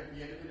prayer, and at the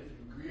end of it, if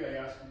you agree, I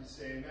ask you to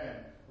say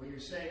amen. What you're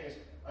saying is,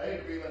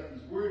 I agree, let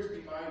these words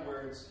be my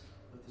words,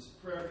 let this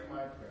prayer be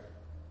my prayer.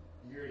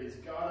 And here it is.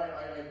 God,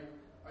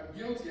 I'm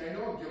guilty. I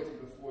know I'm guilty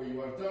before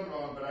you. I've done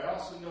wrong, but I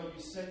also know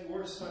you sent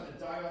your Son to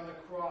die on the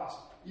cross.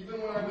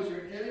 Even when I was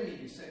your enemy,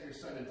 you sent your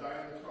Son to die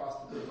on the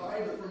cross to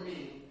provide for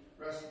me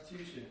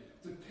restitution,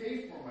 to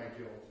pay for my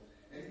guilt.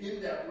 And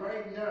in that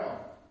right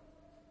now,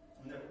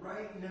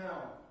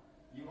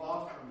 you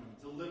offer me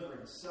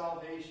deliverance,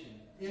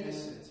 salvation,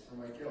 innocence for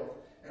my guilt.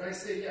 And I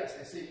say yes.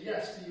 I say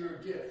yes to your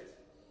gift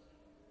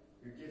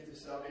of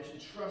salvation,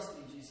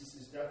 trusting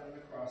Jesus' death on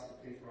the cross to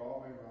pay for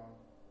all my wrong.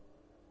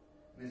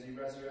 And as he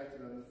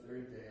resurrected on the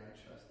third day, I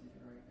trust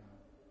even right now.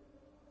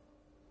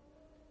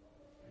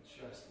 I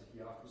trust that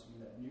he offers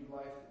me that new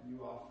life that you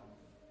offer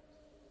me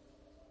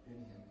in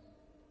him.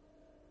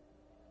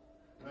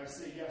 And I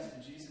say yes to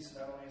Jesus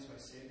not only as my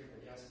Savior,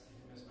 but yes to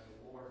him as my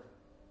Lord.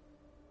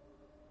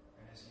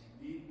 And as you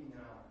lead me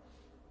now,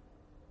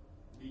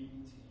 lead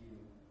me to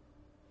you.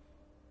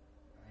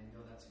 And I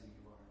know that's who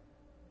you are.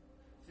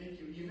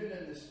 Thank you, even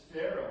in this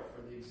Pharaoh,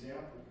 for the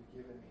example you've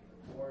given me. But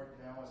Lord,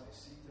 now as I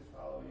seek to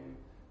follow you,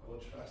 I will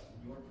trust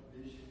in your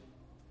provision,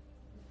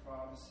 your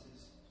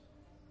promises.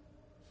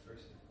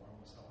 First and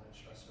foremost, I want to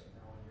trust right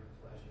now in your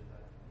pleasure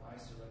that my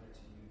surrender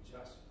to you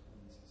just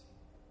pleases you.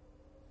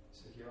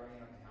 So here I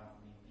am, have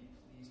me. Be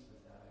pleased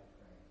with that, I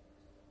pray.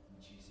 In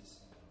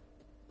Jesus' name.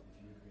 If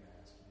you agree, I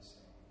ask you to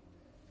say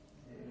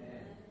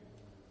amen. Amen.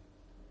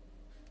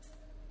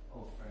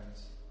 Oh,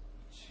 friends,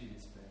 gee,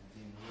 it's been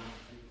being really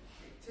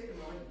good. Take a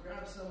moment,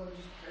 grab someone,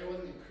 just pray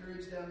with them,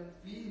 encourage them.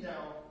 Be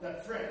now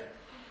that friend.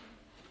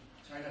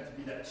 Try not to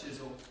be that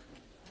chisel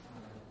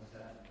with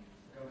that.